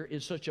here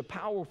is such a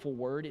powerful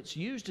word. It's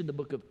used in the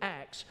book of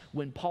Acts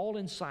when Paul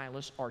and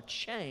Silas are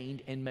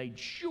chained and made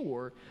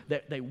sure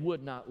that they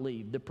would not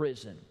leave the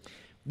prison.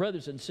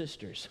 Brothers and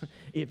sisters,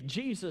 if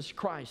Jesus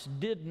Christ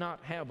did not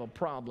have a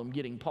problem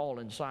getting Paul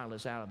and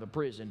Silas out of the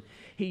prison,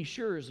 He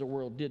sure as the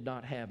world did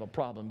not have a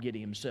problem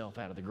getting Himself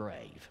out of the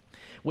grave.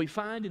 We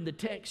find in the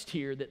text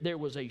here that there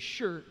was a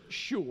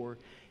sure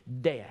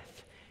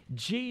death.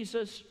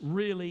 Jesus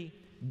really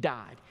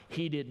died.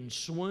 He didn't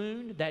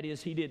swoon, that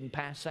is, He didn't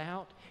pass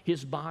out.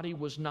 His body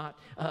was not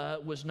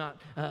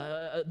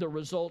the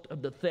result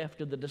of the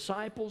theft of the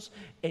disciples,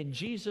 and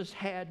Jesus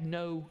had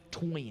no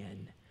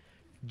twin.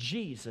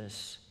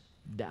 Jesus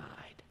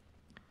died.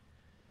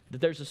 But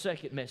there's a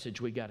second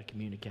message we got to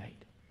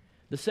communicate.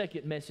 The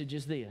second message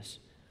is this: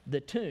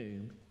 the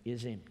tomb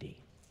is empty.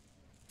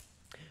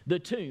 The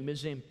tomb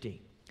is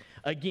empty.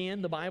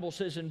 Again, the Bible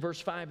says in verse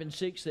 5 and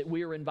 6 that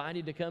we are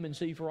invited to come and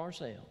see for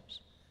ourselves.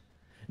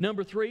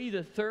 Number 3,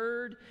 the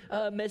third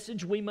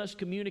message we must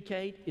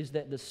communicate is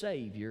that the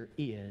Savior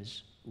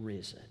is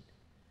risen.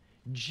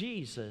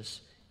 Jesus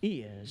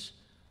is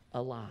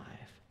alive.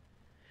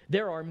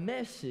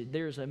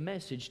 There's a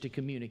message to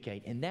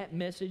communicate, and that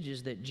message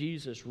is that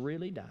Jesus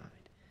really died.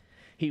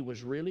 He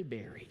was really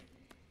buried,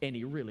 and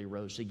He really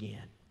rose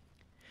again.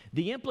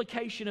 The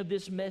implication of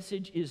this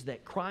message is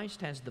that Christ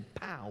has the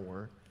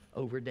power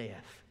over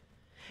death.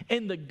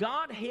 And the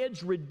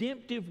Godhead's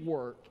redemptive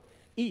work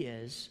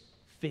is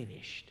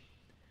finished.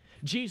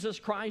 Jesus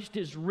Christ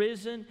is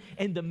risen,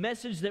 and the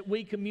message that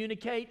we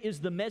communicate is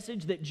the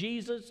message that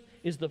Jesus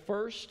is the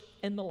first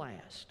and the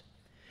last.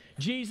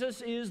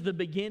 Jesus is the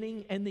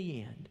beginning and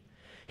the end.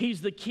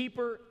 He's the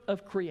keeper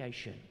of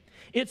creation.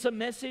 It's a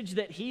message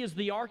that He is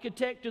the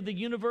architect of the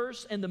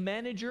universe and the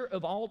manager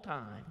of all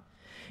time.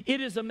 It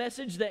is a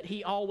message that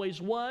He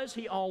always was,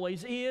 He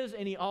always is,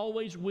 and He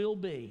always will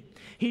be.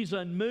 He's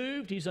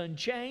unmoved, He's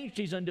unchanged,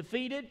 He's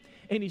undefeated,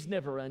 and He's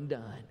never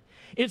undone.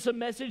 It's a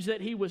message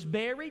that He was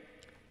buried,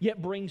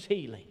 yet brings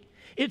healing.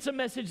 It's a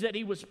message that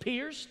He was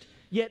pierced,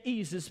 yet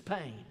eases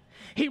pain.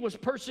 He was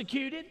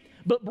persecuted,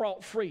 but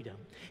brought freedom.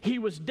 He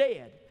was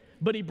dead,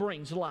 but He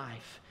brings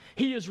life.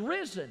 He is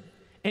risen,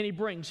 and He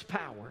brings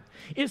power.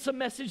 It's a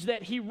message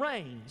that He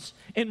reigns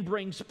and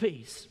brings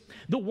peace.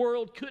 The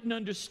world couldn't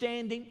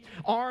understand Him.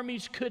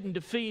 Armies couldn't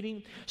defeat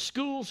Him.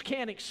 Schools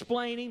can't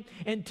explain Him,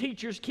 and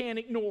teachers can't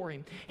ignore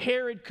Him.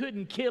 Herod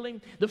couldn't kill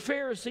Him. The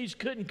Pharisees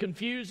couldn't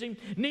confuse Him.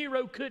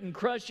 Nero couldn't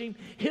crush Him.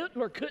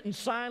 Hitler couldn't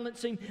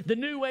silence Him. The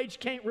New Age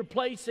can't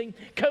replace Him.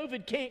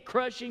 COVID can't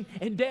crush Him,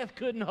 and death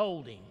couldn't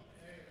hold Him.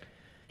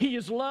 He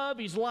is love,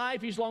 He's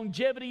life, He's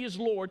longevity, He's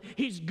Lord.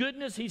 He's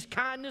goodness, He's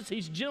kindness,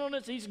 He's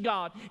gentleness, He's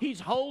God. He's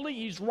holy,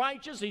 He's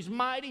righteous, He's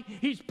mighty,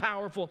 He's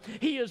powerful.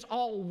 He is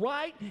all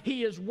right,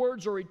 His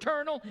words are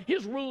eternal,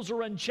 His rules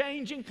are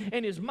unchanging,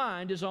 and His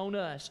mind is on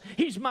us.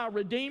 He's my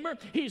Redeemer,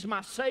 He's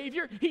my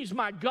Savior, He's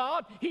my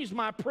God, He's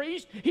my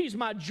priest, He's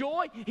my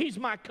joy, He's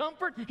my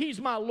comfort,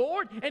 He's my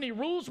Lord, and He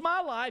rules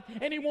my life,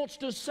 and He wants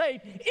to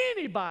save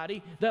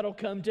anybody that'll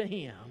come to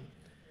Him.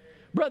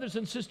 Brothers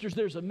and sisters,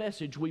 there's a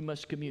message we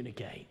must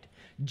communicate.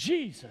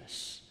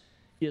 Jesus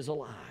is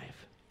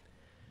alive.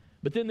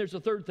 But then there's a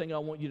third thing I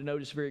want you to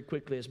notice very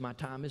quickly as my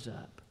time is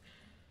up.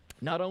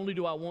 Not only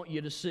do I want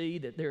you to see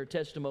that there are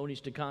testimonies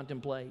to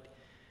contemplate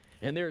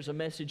and there's a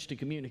message to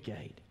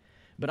communicate,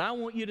 but I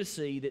want you to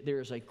see that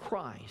there is a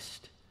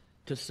Christ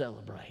to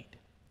celebrate.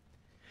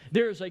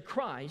 There is a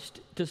Christ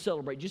to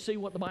celebrate. Do you see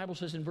what the Bible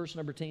says in verse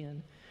number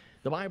 10?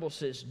 The Bible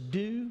says,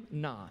 "Do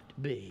not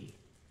be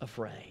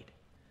afraid."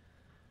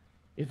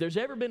 If there's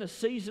ever been a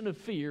season of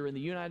fear in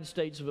the United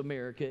States of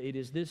America, it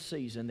is this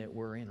season that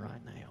we're in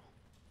right now.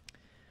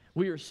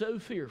 We are so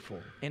fearful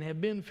and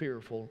have been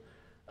fearful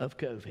of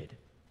COVID.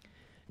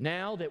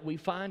 Now that we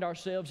find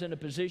ourselves in a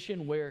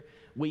position where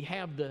we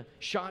have the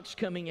shots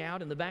coming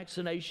out and the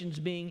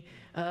vaccinations being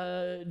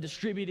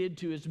distributed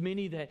to as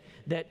many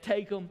that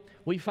take them,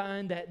 we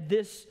find that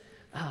this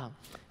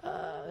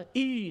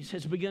ease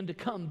has begun to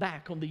come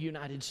back on the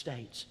United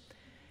States.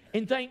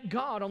 And thank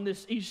God on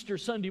this Easter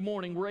Sunday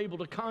morning we're able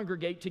to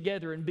congregate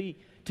together and be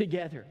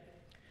together.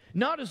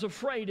 Not as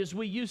afraid as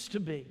we used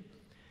to be.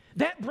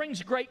 That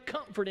brings great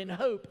comfort and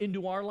hope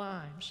into our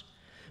lives.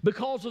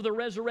 Because of the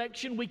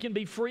resurrection, we can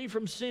be free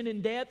from sin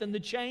and death and the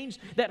chains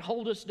that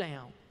hold us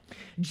down.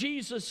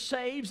 Jesus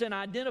saves and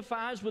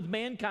identifies with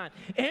mankind.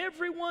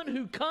 Everyone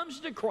who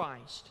comes to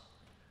Christ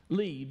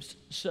leaves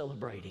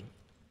celebrating.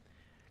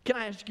 Can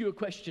I ask you a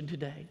question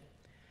today?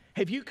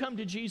 Have you come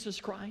to Jesus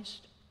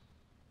Christ?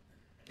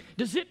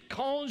 Does it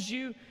cause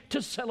you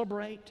to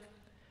celebrate?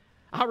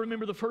 I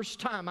remember the first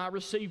time I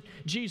received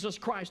Jesus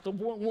Christ, the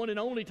one and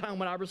only time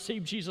when I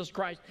received Jesus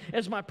Christ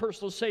as my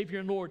personal Savior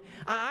and Lord.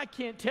 I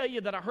can't tell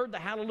you that I heard the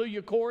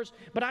Hallelujah chorus,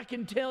 but I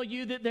can tell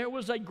you that there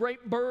was a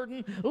great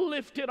burden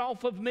lifted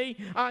off of me.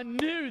 I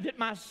knew that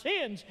my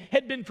sins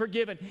had been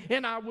forgiven,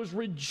 and I was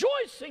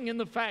rejoicing in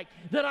the fact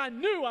that I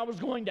knew I was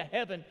going to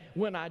heaven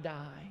when I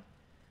die.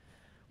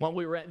 While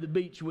we were at the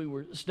beach, we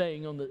were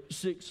staying on the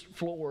 6th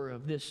floor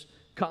of this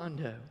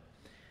condo.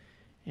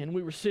 And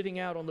we were sitting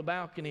out on the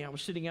balcony. I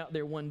was sitting out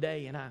there one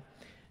day, and I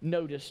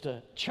noticed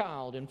a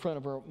child in front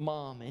of her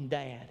mom and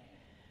dad.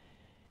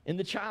 And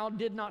the child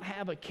did not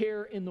have a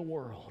care in the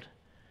world.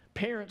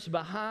 Parents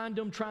behind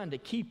them trying to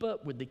keep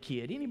up with the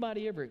kid.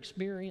 Anybody ever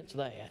experienced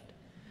that?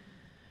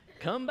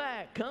 Come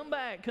back, come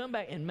back, come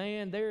back. And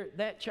man,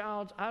 that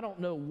child, I don't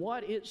know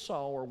what it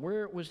saw or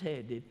where it was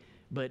headed,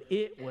 but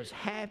it was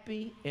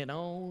happy and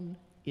on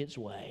its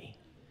way.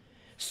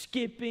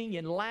 Skipping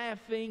and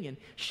laughing and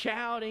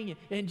shouting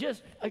and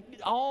just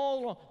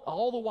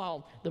all the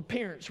while the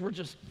parents were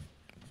just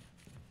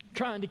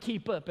trying to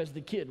keep up as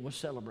the kid was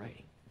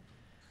celebrating.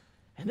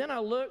 And then I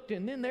looked,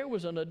 and then there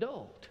was an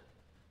adult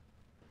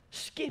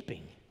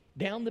skipping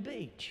down the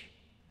beach,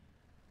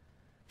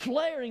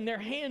 flaring their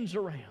hands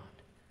around,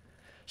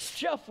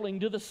 shuffling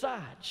to the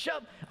side.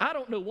 I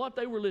don't know what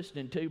they were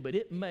listening to, but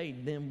it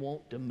made them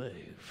want to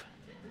move.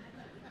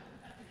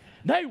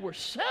 They were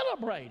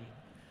celebrating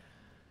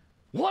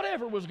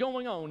whatever was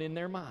going on in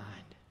their mind.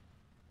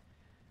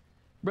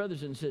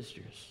 Brothers and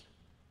sisters,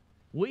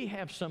 we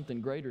have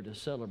something greater to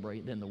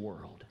celebrate than the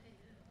world.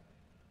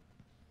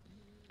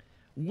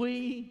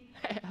 We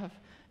have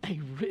a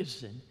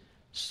risen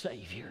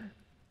Savior.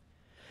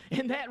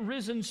 And that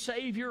risen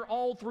Savior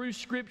all through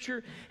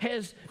Scripture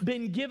has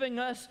been giving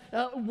us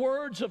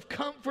words of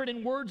comfort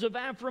and words of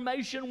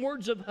affirmation,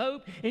 words of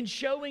hope, and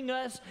showing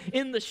us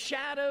in the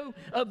shadow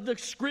of the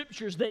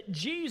Scriptures that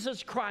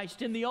Jesus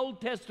Christ in the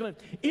Old Testament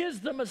is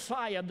the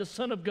Messiah, the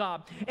Son of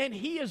God. And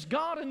He is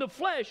God in the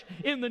flesh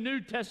in the New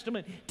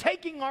Testament,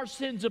 taking our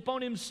sins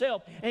upon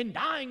Himself and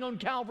dying on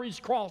Calvary's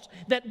cross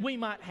that we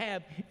might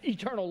have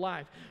eternal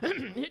life.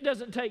 It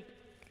doesn't take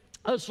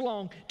us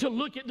long to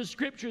look at the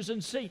Scriptures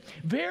and see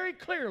very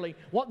clearly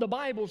what the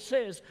Bible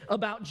says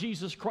about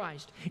Jesus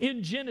Christ.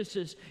 In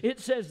Genesis,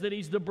 it says that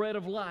He's the bread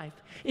of life.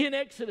 In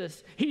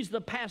Exodus, He's the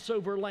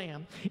Passover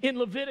lamb. In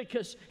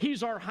Leviticus,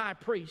 He's our high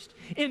priest.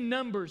 In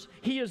Numbers,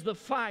 He is the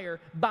fire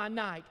by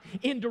night.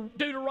 In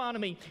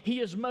Deuteronomy, He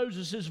is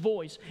Moses'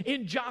 voice.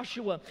 In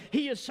Joshua,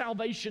 He is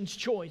salvation's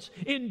choice.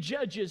 In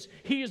Judges,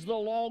 He is the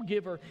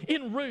lawgiver.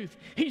 In Ruth,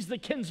 He's the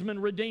kinsman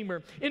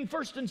redeemer. In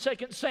 1st and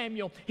 2nd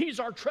Samuel, He's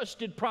our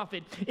trusted prophet.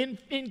 In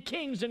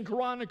Kings and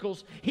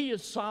Chronicles, He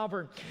is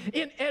sovereign.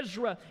 In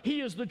Ezra,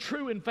 He is the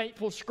true and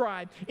faithful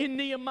scribe. In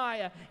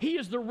Nehemiah, He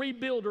is the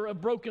rebuilder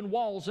of broken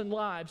walls and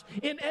lives.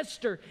 In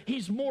Esther,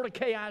 He's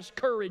Mordecai's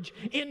courage.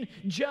 In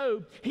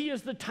Job, He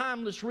is the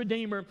timeless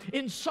redeemer.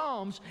 In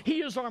Psalms,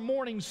 He is our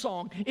morning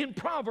song. In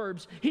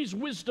Proverbs, He's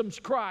wisdom's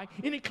cry.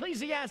 In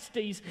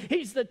Ecclesiastes,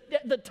 He's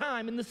the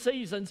time and the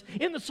seasons.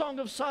 In the Song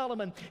of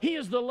Solomon, He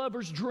is the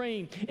lover's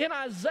dream. In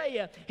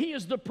Isaiah, He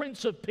is the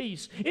Prince of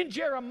Peace. In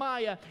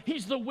Jeremiah,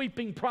 He's the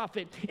weeping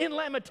prophet. In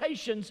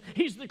Lamentations,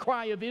 He's the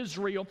cry of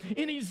Israel.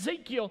 In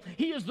Ezekiel,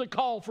 He is the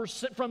call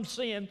from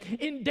sin.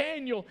 In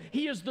Daniel,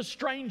 He is the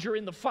stranger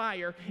in the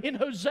fire. In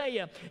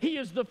Hosea, He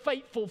is the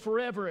faithful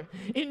forever.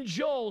 In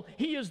Joel,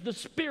 He is the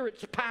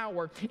Spirit's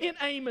power. In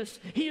Amos,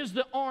 He is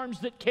the arms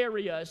that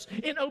carry us.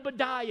 In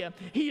Obadiah,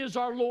 He is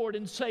our Lord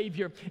and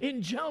Savior.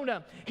 In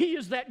Jonah, He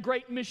is that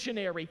great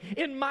missionary.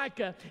 In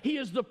Micah, He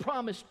is the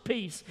promised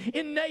peace.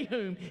 In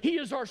Nahum, He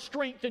is our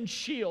strength and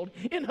shield.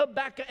 In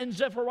Habakkuk and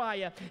Zephaniah,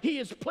 He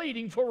is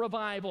pleading for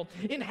revival.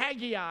 In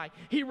Haggai,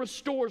 He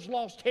restores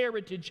lost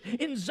heritage.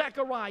 In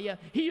Zechariah,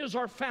 He is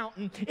our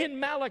fountain. In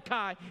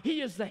Malachi,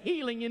 He is the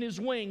healing in His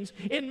wings.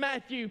 In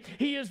Matthew,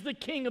 He is the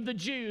King of the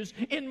Jews.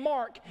 In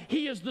Mark,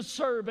 He is the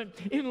servant.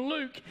 In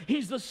Luke,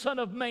 He's the Son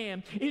of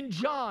Man. In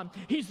John,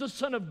 He's the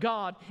Son of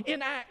God.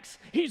 In Acts,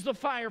 He's the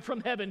fire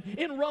from heaven.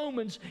 In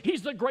Romans,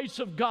 He's the grace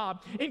of God.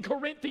 In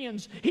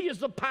Corinthians, He is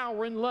the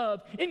power and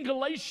love. In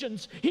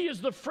Galatians, He is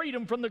the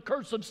freedom from the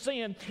curse of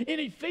sin. In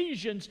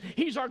Ephesians,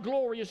 He's our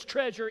glorious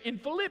treasure. In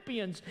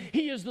Philippians,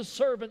 He is the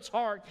servant's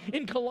heart.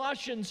 In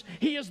Colossians,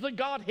 He is the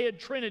Godhead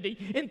Trinity.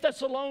 In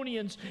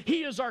Thessalonians,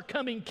 He is our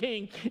coming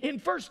King. In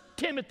 1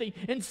 Timothy,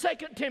 in 2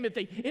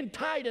 Timothy, in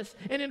Titus,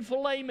 and in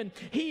Philemon,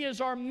 He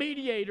is our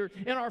mediator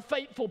and our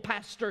faithful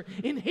pastor.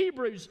 In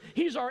Hebrews,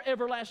 He's our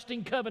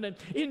everlasting covenant.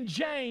 In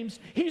James,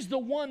 He's the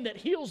one that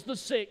heals the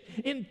sick.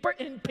 In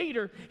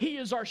Peter, He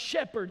is our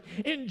shepherd.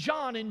 In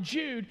John and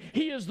Jude,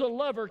 He is the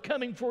lover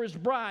coming for His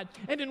bride.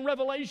 And in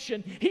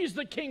Revelation, He's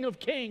the King of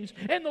kings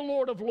and the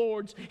Lord of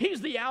lords.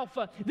 He's the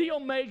Alpha, the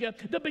Omega,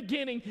 the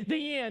beginning,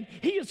 the end.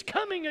 He is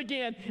coming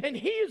again, and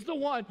He is the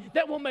one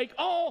that will make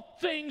all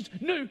things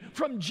new.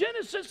 From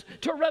Genesis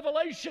to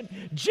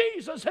Revelation,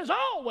 Jesus has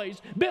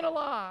always been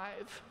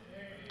alive.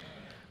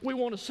 We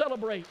want to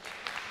celebrate.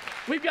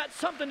 We've got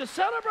something to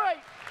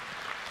celebrate.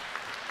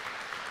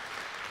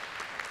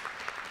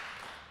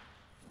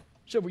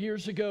 Several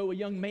years ago, a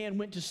young man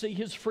went to see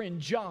his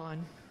friend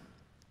John.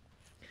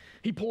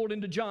 He pulled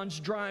into John's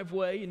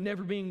driveway and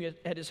never been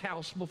at his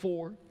house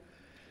before.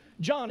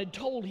 John had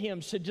told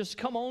him, said, just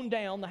come on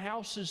down. The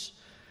house has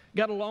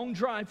got a long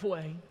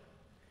driveway.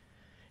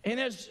 And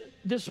as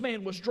this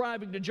man was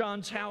driving to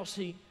John's house,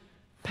 he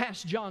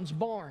passed John's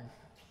barn.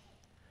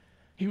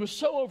 He was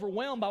so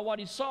overwhelmed by what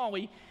he saw,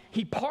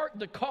 he parked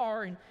the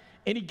car and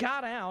he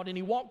got out and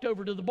he walked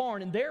over to the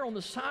barn. And there on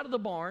the side of the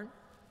barn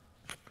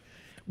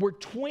were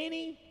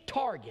 20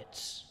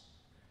 targets.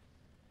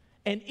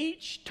 And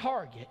each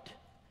target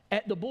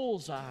at the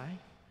bullseye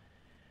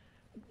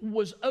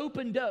was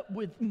opened up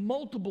with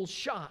multiple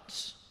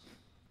shots.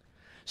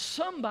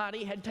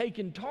 Somebody had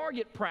taken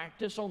target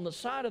practice on the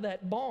side of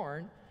that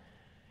barn,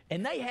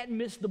 and they hadn't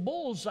missed the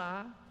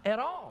bullseye at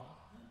all.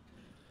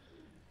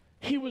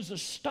 He was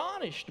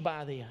astonished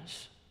by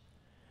this.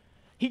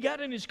 He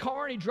got in his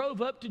car and he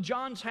drove up to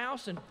John's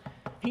house, and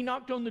he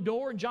knocked on the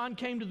door, and John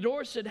came to the door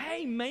and said,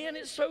 hey man,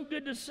 it's so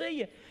good to see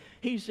you.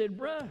 He said,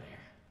 brother,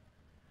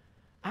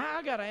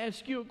 I got to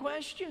ask you a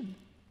question.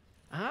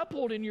 I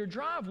pulled in your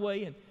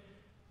driveway, and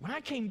when I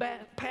came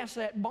back past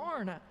that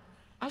barn,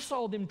 I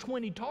saw them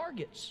 20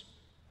 targets.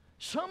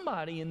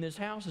 Somebody in this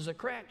house is a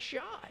crack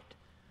shot.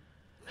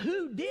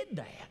 Who did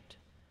that?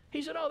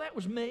 He said, oh, that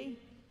was me.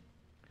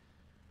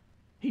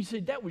 He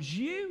said, that was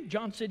you?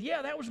 John said,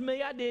 yeah, that was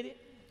me. I did it.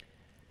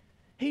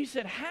 He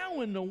said,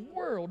 how in the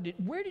world,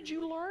 where did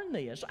you learn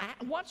this?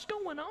 What's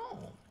going on?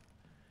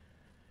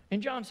 And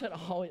John said,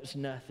 oh, it's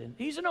nothing.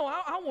 He said, no,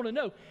 I want to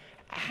know,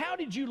 how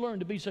did you learn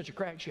to be such a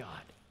crack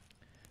shot?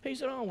 He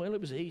said, oh, well,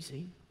 it was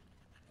easy.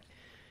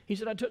 He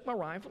said, I took my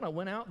rifle and I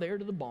went out there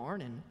to the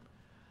barn and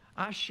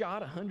I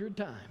shot 100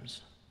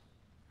 times.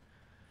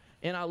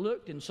 And I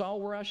looked and saw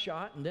where I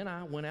shot, and then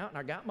I went out and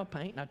I got my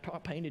paint and I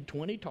painted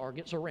 20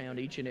 targets around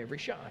each and every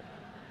shot.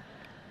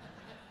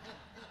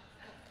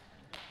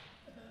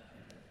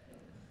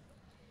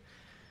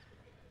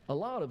 A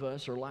lot of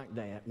us are like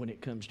that when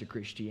it comes to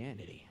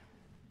Christianity,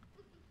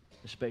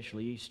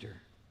 especially Easter.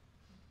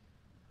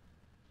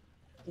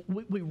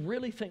 We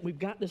really think, we've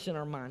got this in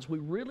our minds, we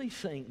really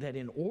think that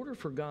in order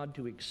for God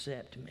to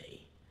accept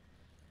me,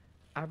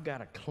 I've got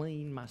to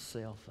clean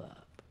myself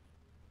up.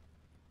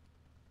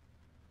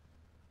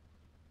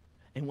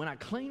 And when I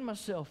clean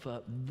myself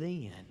up,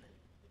 then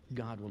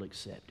God will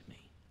accept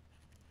me.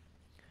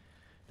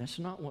 That's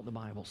not what the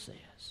Bible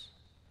says.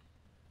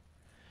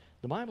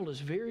 The Bible is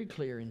very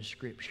clear in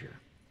Scripture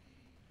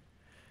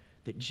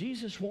that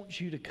Jesus wants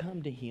you to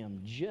come to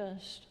Him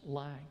just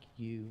like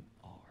you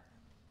are.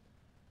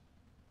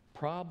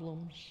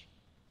 Problems,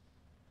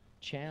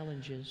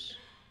 challenges,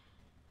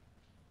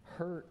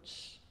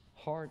 hurts,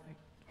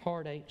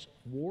 heartaches,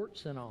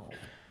 warts and all.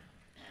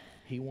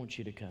 He wants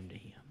you to come to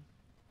Him.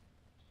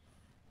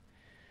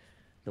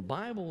 The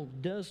Bible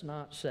does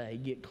not say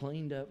get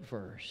cleaned up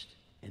first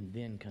and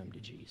then come to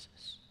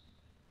Jesus.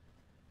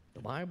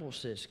 The Bible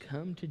says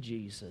come to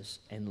Jesus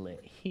and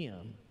let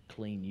Him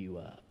clean you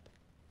up.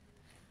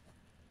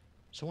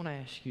 So I want to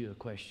ask you a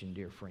question,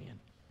 dear friend.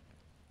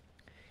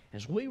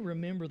 As we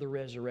remember the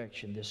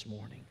resurrection this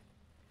morning,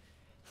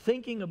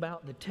 thinking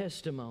about the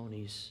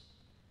testimonies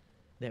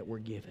that were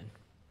given,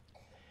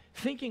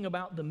 thinking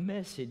about the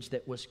message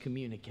that was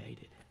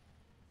communicated,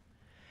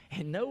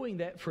 and knowing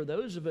that for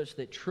those of us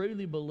that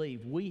truly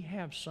believe we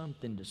have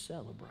something to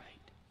celebrate,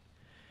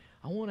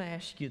 I want to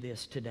ask you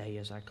this today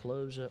as I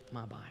close up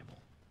my Bible.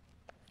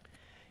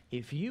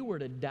 If you were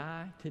to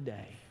die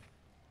today,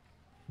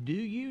 do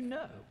you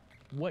know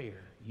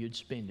where you'd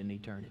spend an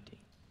eternity?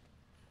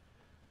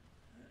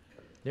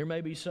 There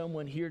may be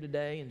someone here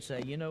today and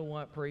say, you know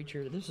what,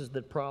 preacher, this is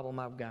the problem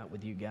I've got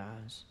with you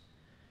guys.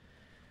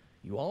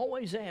 You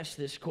always ask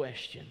this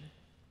question,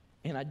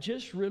 and I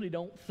just really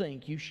don't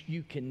think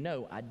you can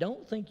know. I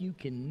don't think you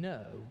can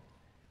know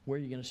where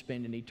you're going to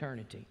spend an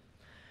eternity.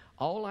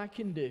 All I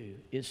can do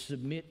is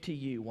submit to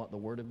you what the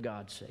Word of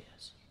God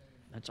says.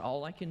 That's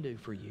all I can do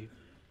for you.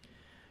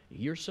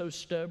 You're so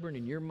stubborn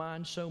and your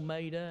mind's so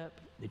made up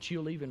that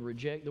you'll even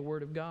reject the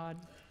Word of God.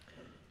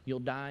 You'll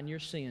die in your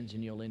sins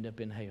and you'll end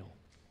up in hell.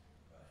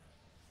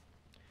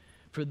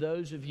 For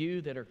those of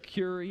you that are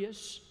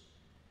curious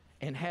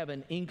and have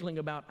an inkling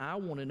about, I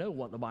want to know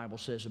what the Bible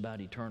says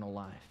about eternal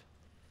life,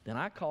 then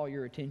I call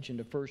your attention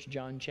to 1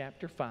 John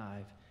chapter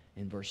 5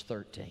 and verse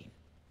 13.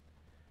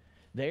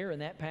 There in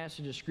that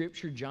passage of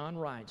Scripture, John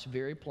writes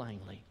very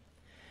plainly,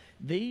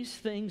 these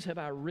things have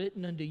I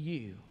written unto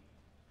you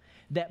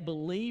that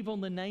believe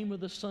on the name of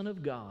the Son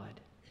of God,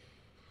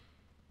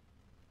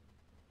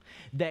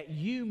 that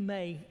you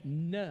may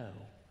know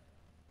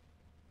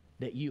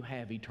that you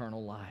have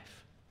eternal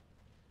life,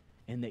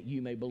 and that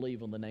you may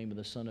believe on the name of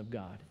the Son of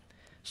God.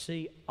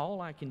 See,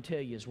 all I can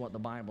tell you is what the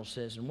Bible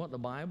says, and what the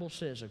Bible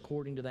says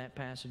according to that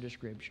passage of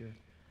Scripture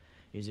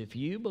is if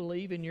you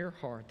believe in your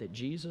heart that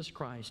Jesus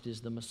Christ is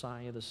the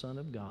Messiah, the Son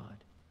of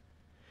God,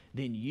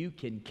 then you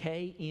can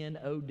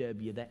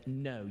K-N-O-W, that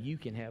know, you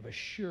can have a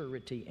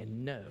surety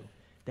and know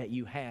that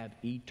you have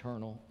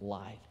eternal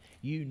life.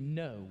 You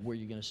know where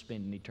you're going to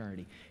spend an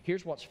eternity.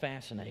 Here's what's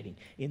fascinating.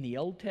 In the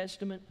Old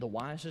Testament, the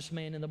wisest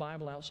man in the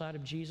Bible outside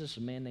of Jesus,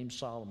 a man named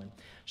Solomon.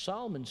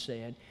 Solomon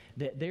said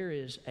that there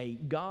is a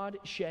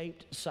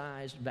God-shaped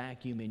sized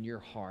vacuum in your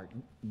heart.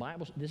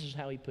 Bible, this is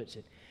how he puts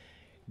it.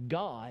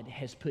 God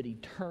has put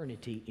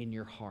eternity in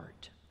your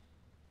heart.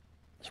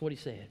 That's what he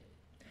said.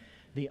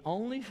 The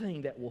only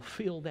thing that will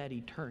fill that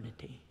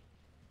eternity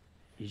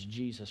is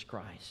Jesus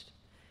Christ.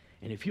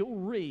 And if you'll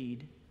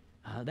read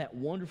that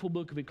wonderful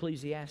book of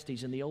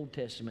Ecclesiastes in the Old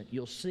Testament,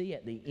 you'll see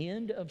at the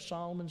end of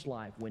Solomon's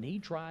life, when he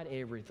tried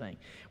everything,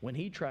 when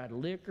he tried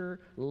liquor,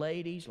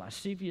 ladies,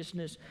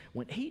 lasciviousness,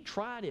 when he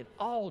tried it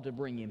all to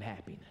bring him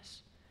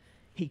happiness,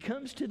 he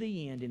comes to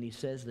the end and he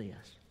says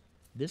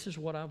this is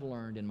what I've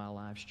learned in my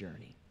life's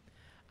journey.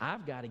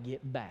 I've got to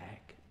get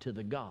back to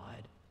the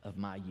God of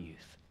my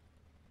youth.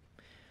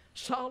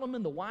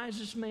 Solomon, the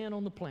wisest man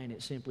on the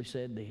planet, simply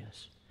said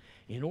this: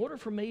 in order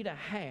for me to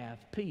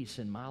have peace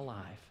in my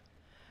life,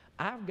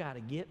 I've got to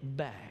get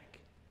back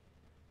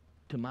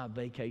to my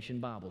vacation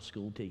Bible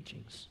school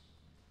teachings.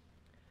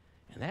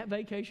 And that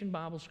vacation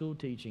Bible school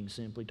teaching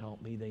simply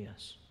taught me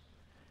this: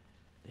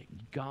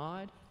 that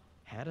God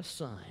had a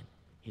son.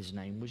 His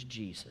name was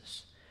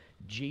Jesus.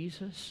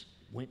 Jesus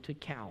went to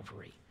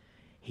Calvary.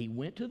 He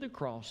went to the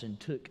cross and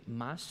took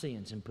my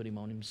sins and put him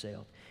on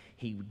himself.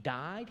 He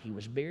died, he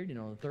was buried, and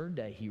on the third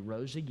day he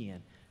rose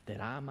again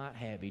that I might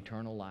have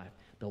eternal life.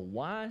 The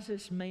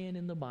wisest man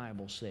in the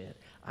Bible said,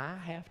 I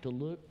have to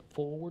look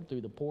forward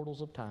through the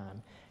portals of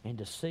time and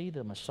to see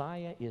the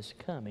Messiah is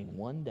coming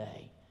one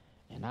day,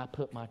 and I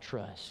put my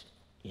trust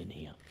in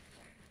him.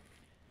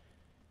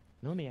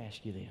 Now, let me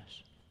ask you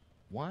this.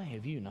 Why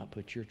have you not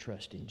put your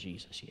trust in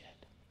Jesus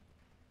yet?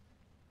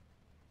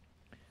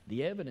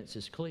 The evidence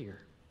is clear.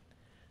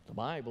 The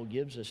Bible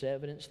gives us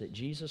evidence that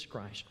Jesus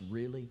Christ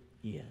really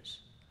is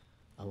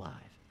alive.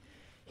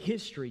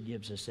 History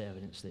gives us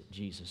evidence that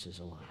Jesus is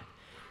alive.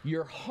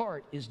 Your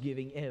heart is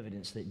giving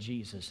evidence that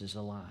Jesus is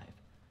alive.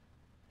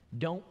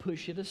 Don't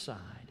push it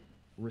aside.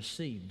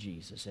 Receive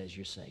Jesus as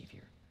your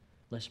Savior.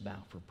 Let's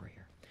bow for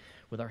prayer.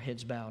 With our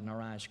heads bowed and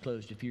our eyes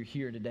closed, if you're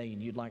here today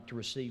and you'd like to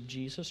receive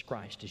Jesus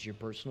Christ as your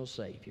personal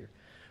Savior,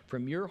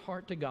 from your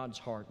heart to God's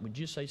heart, would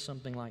you say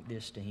something like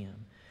this to Him?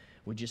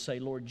 Would you say,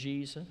 Lord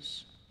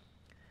Jesus,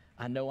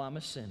 I know I'm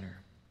a sinner.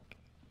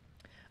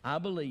 I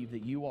believe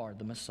that you are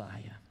the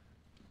Messiah.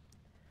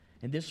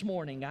 And this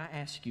morning I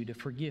ask you to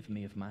forgive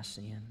me of my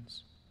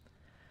sins.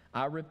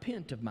 I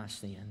repent of my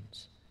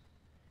sins,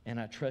 and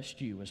I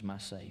trust you as my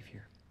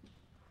Savior.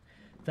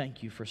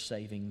 Thank you for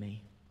saving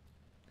me.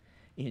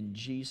 In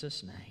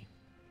Jesus' name.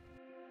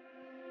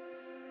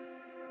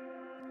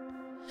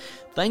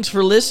 Thanks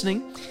for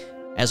listening.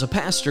 As a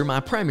pastor, my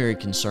primary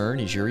concern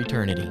is your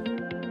eternity.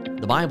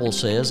 The Bible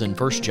says in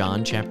 1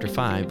 John chapter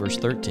 5, verse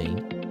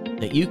 13,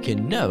 that you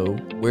can know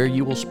where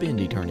you will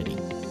spend eternity.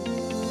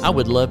 I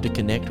would love to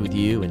connect with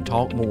you and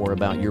talk more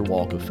about your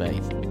walk of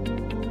faith.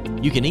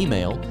 You can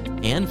email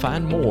and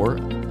find more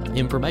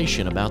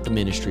information about the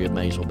ministry of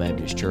Maysville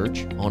Baptist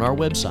Church on our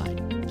website.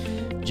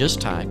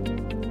 Just type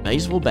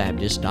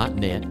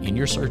maysvillebaptist.net in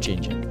your search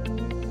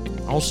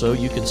engine. Also,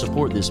 you can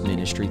support this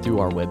ministry through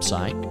our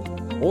website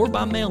or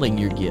by mailing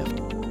your gift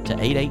to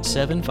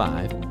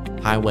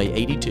 8875 Highway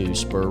 82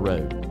 Spur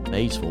Road,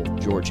 Maysville,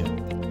 Georgia,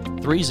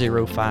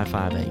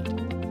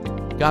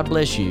 30558. God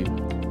bless you,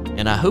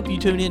 and I hope you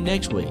tune in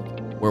next week,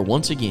 where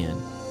once again,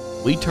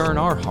 we turn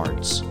our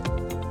hearts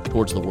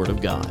towards the Word of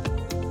God.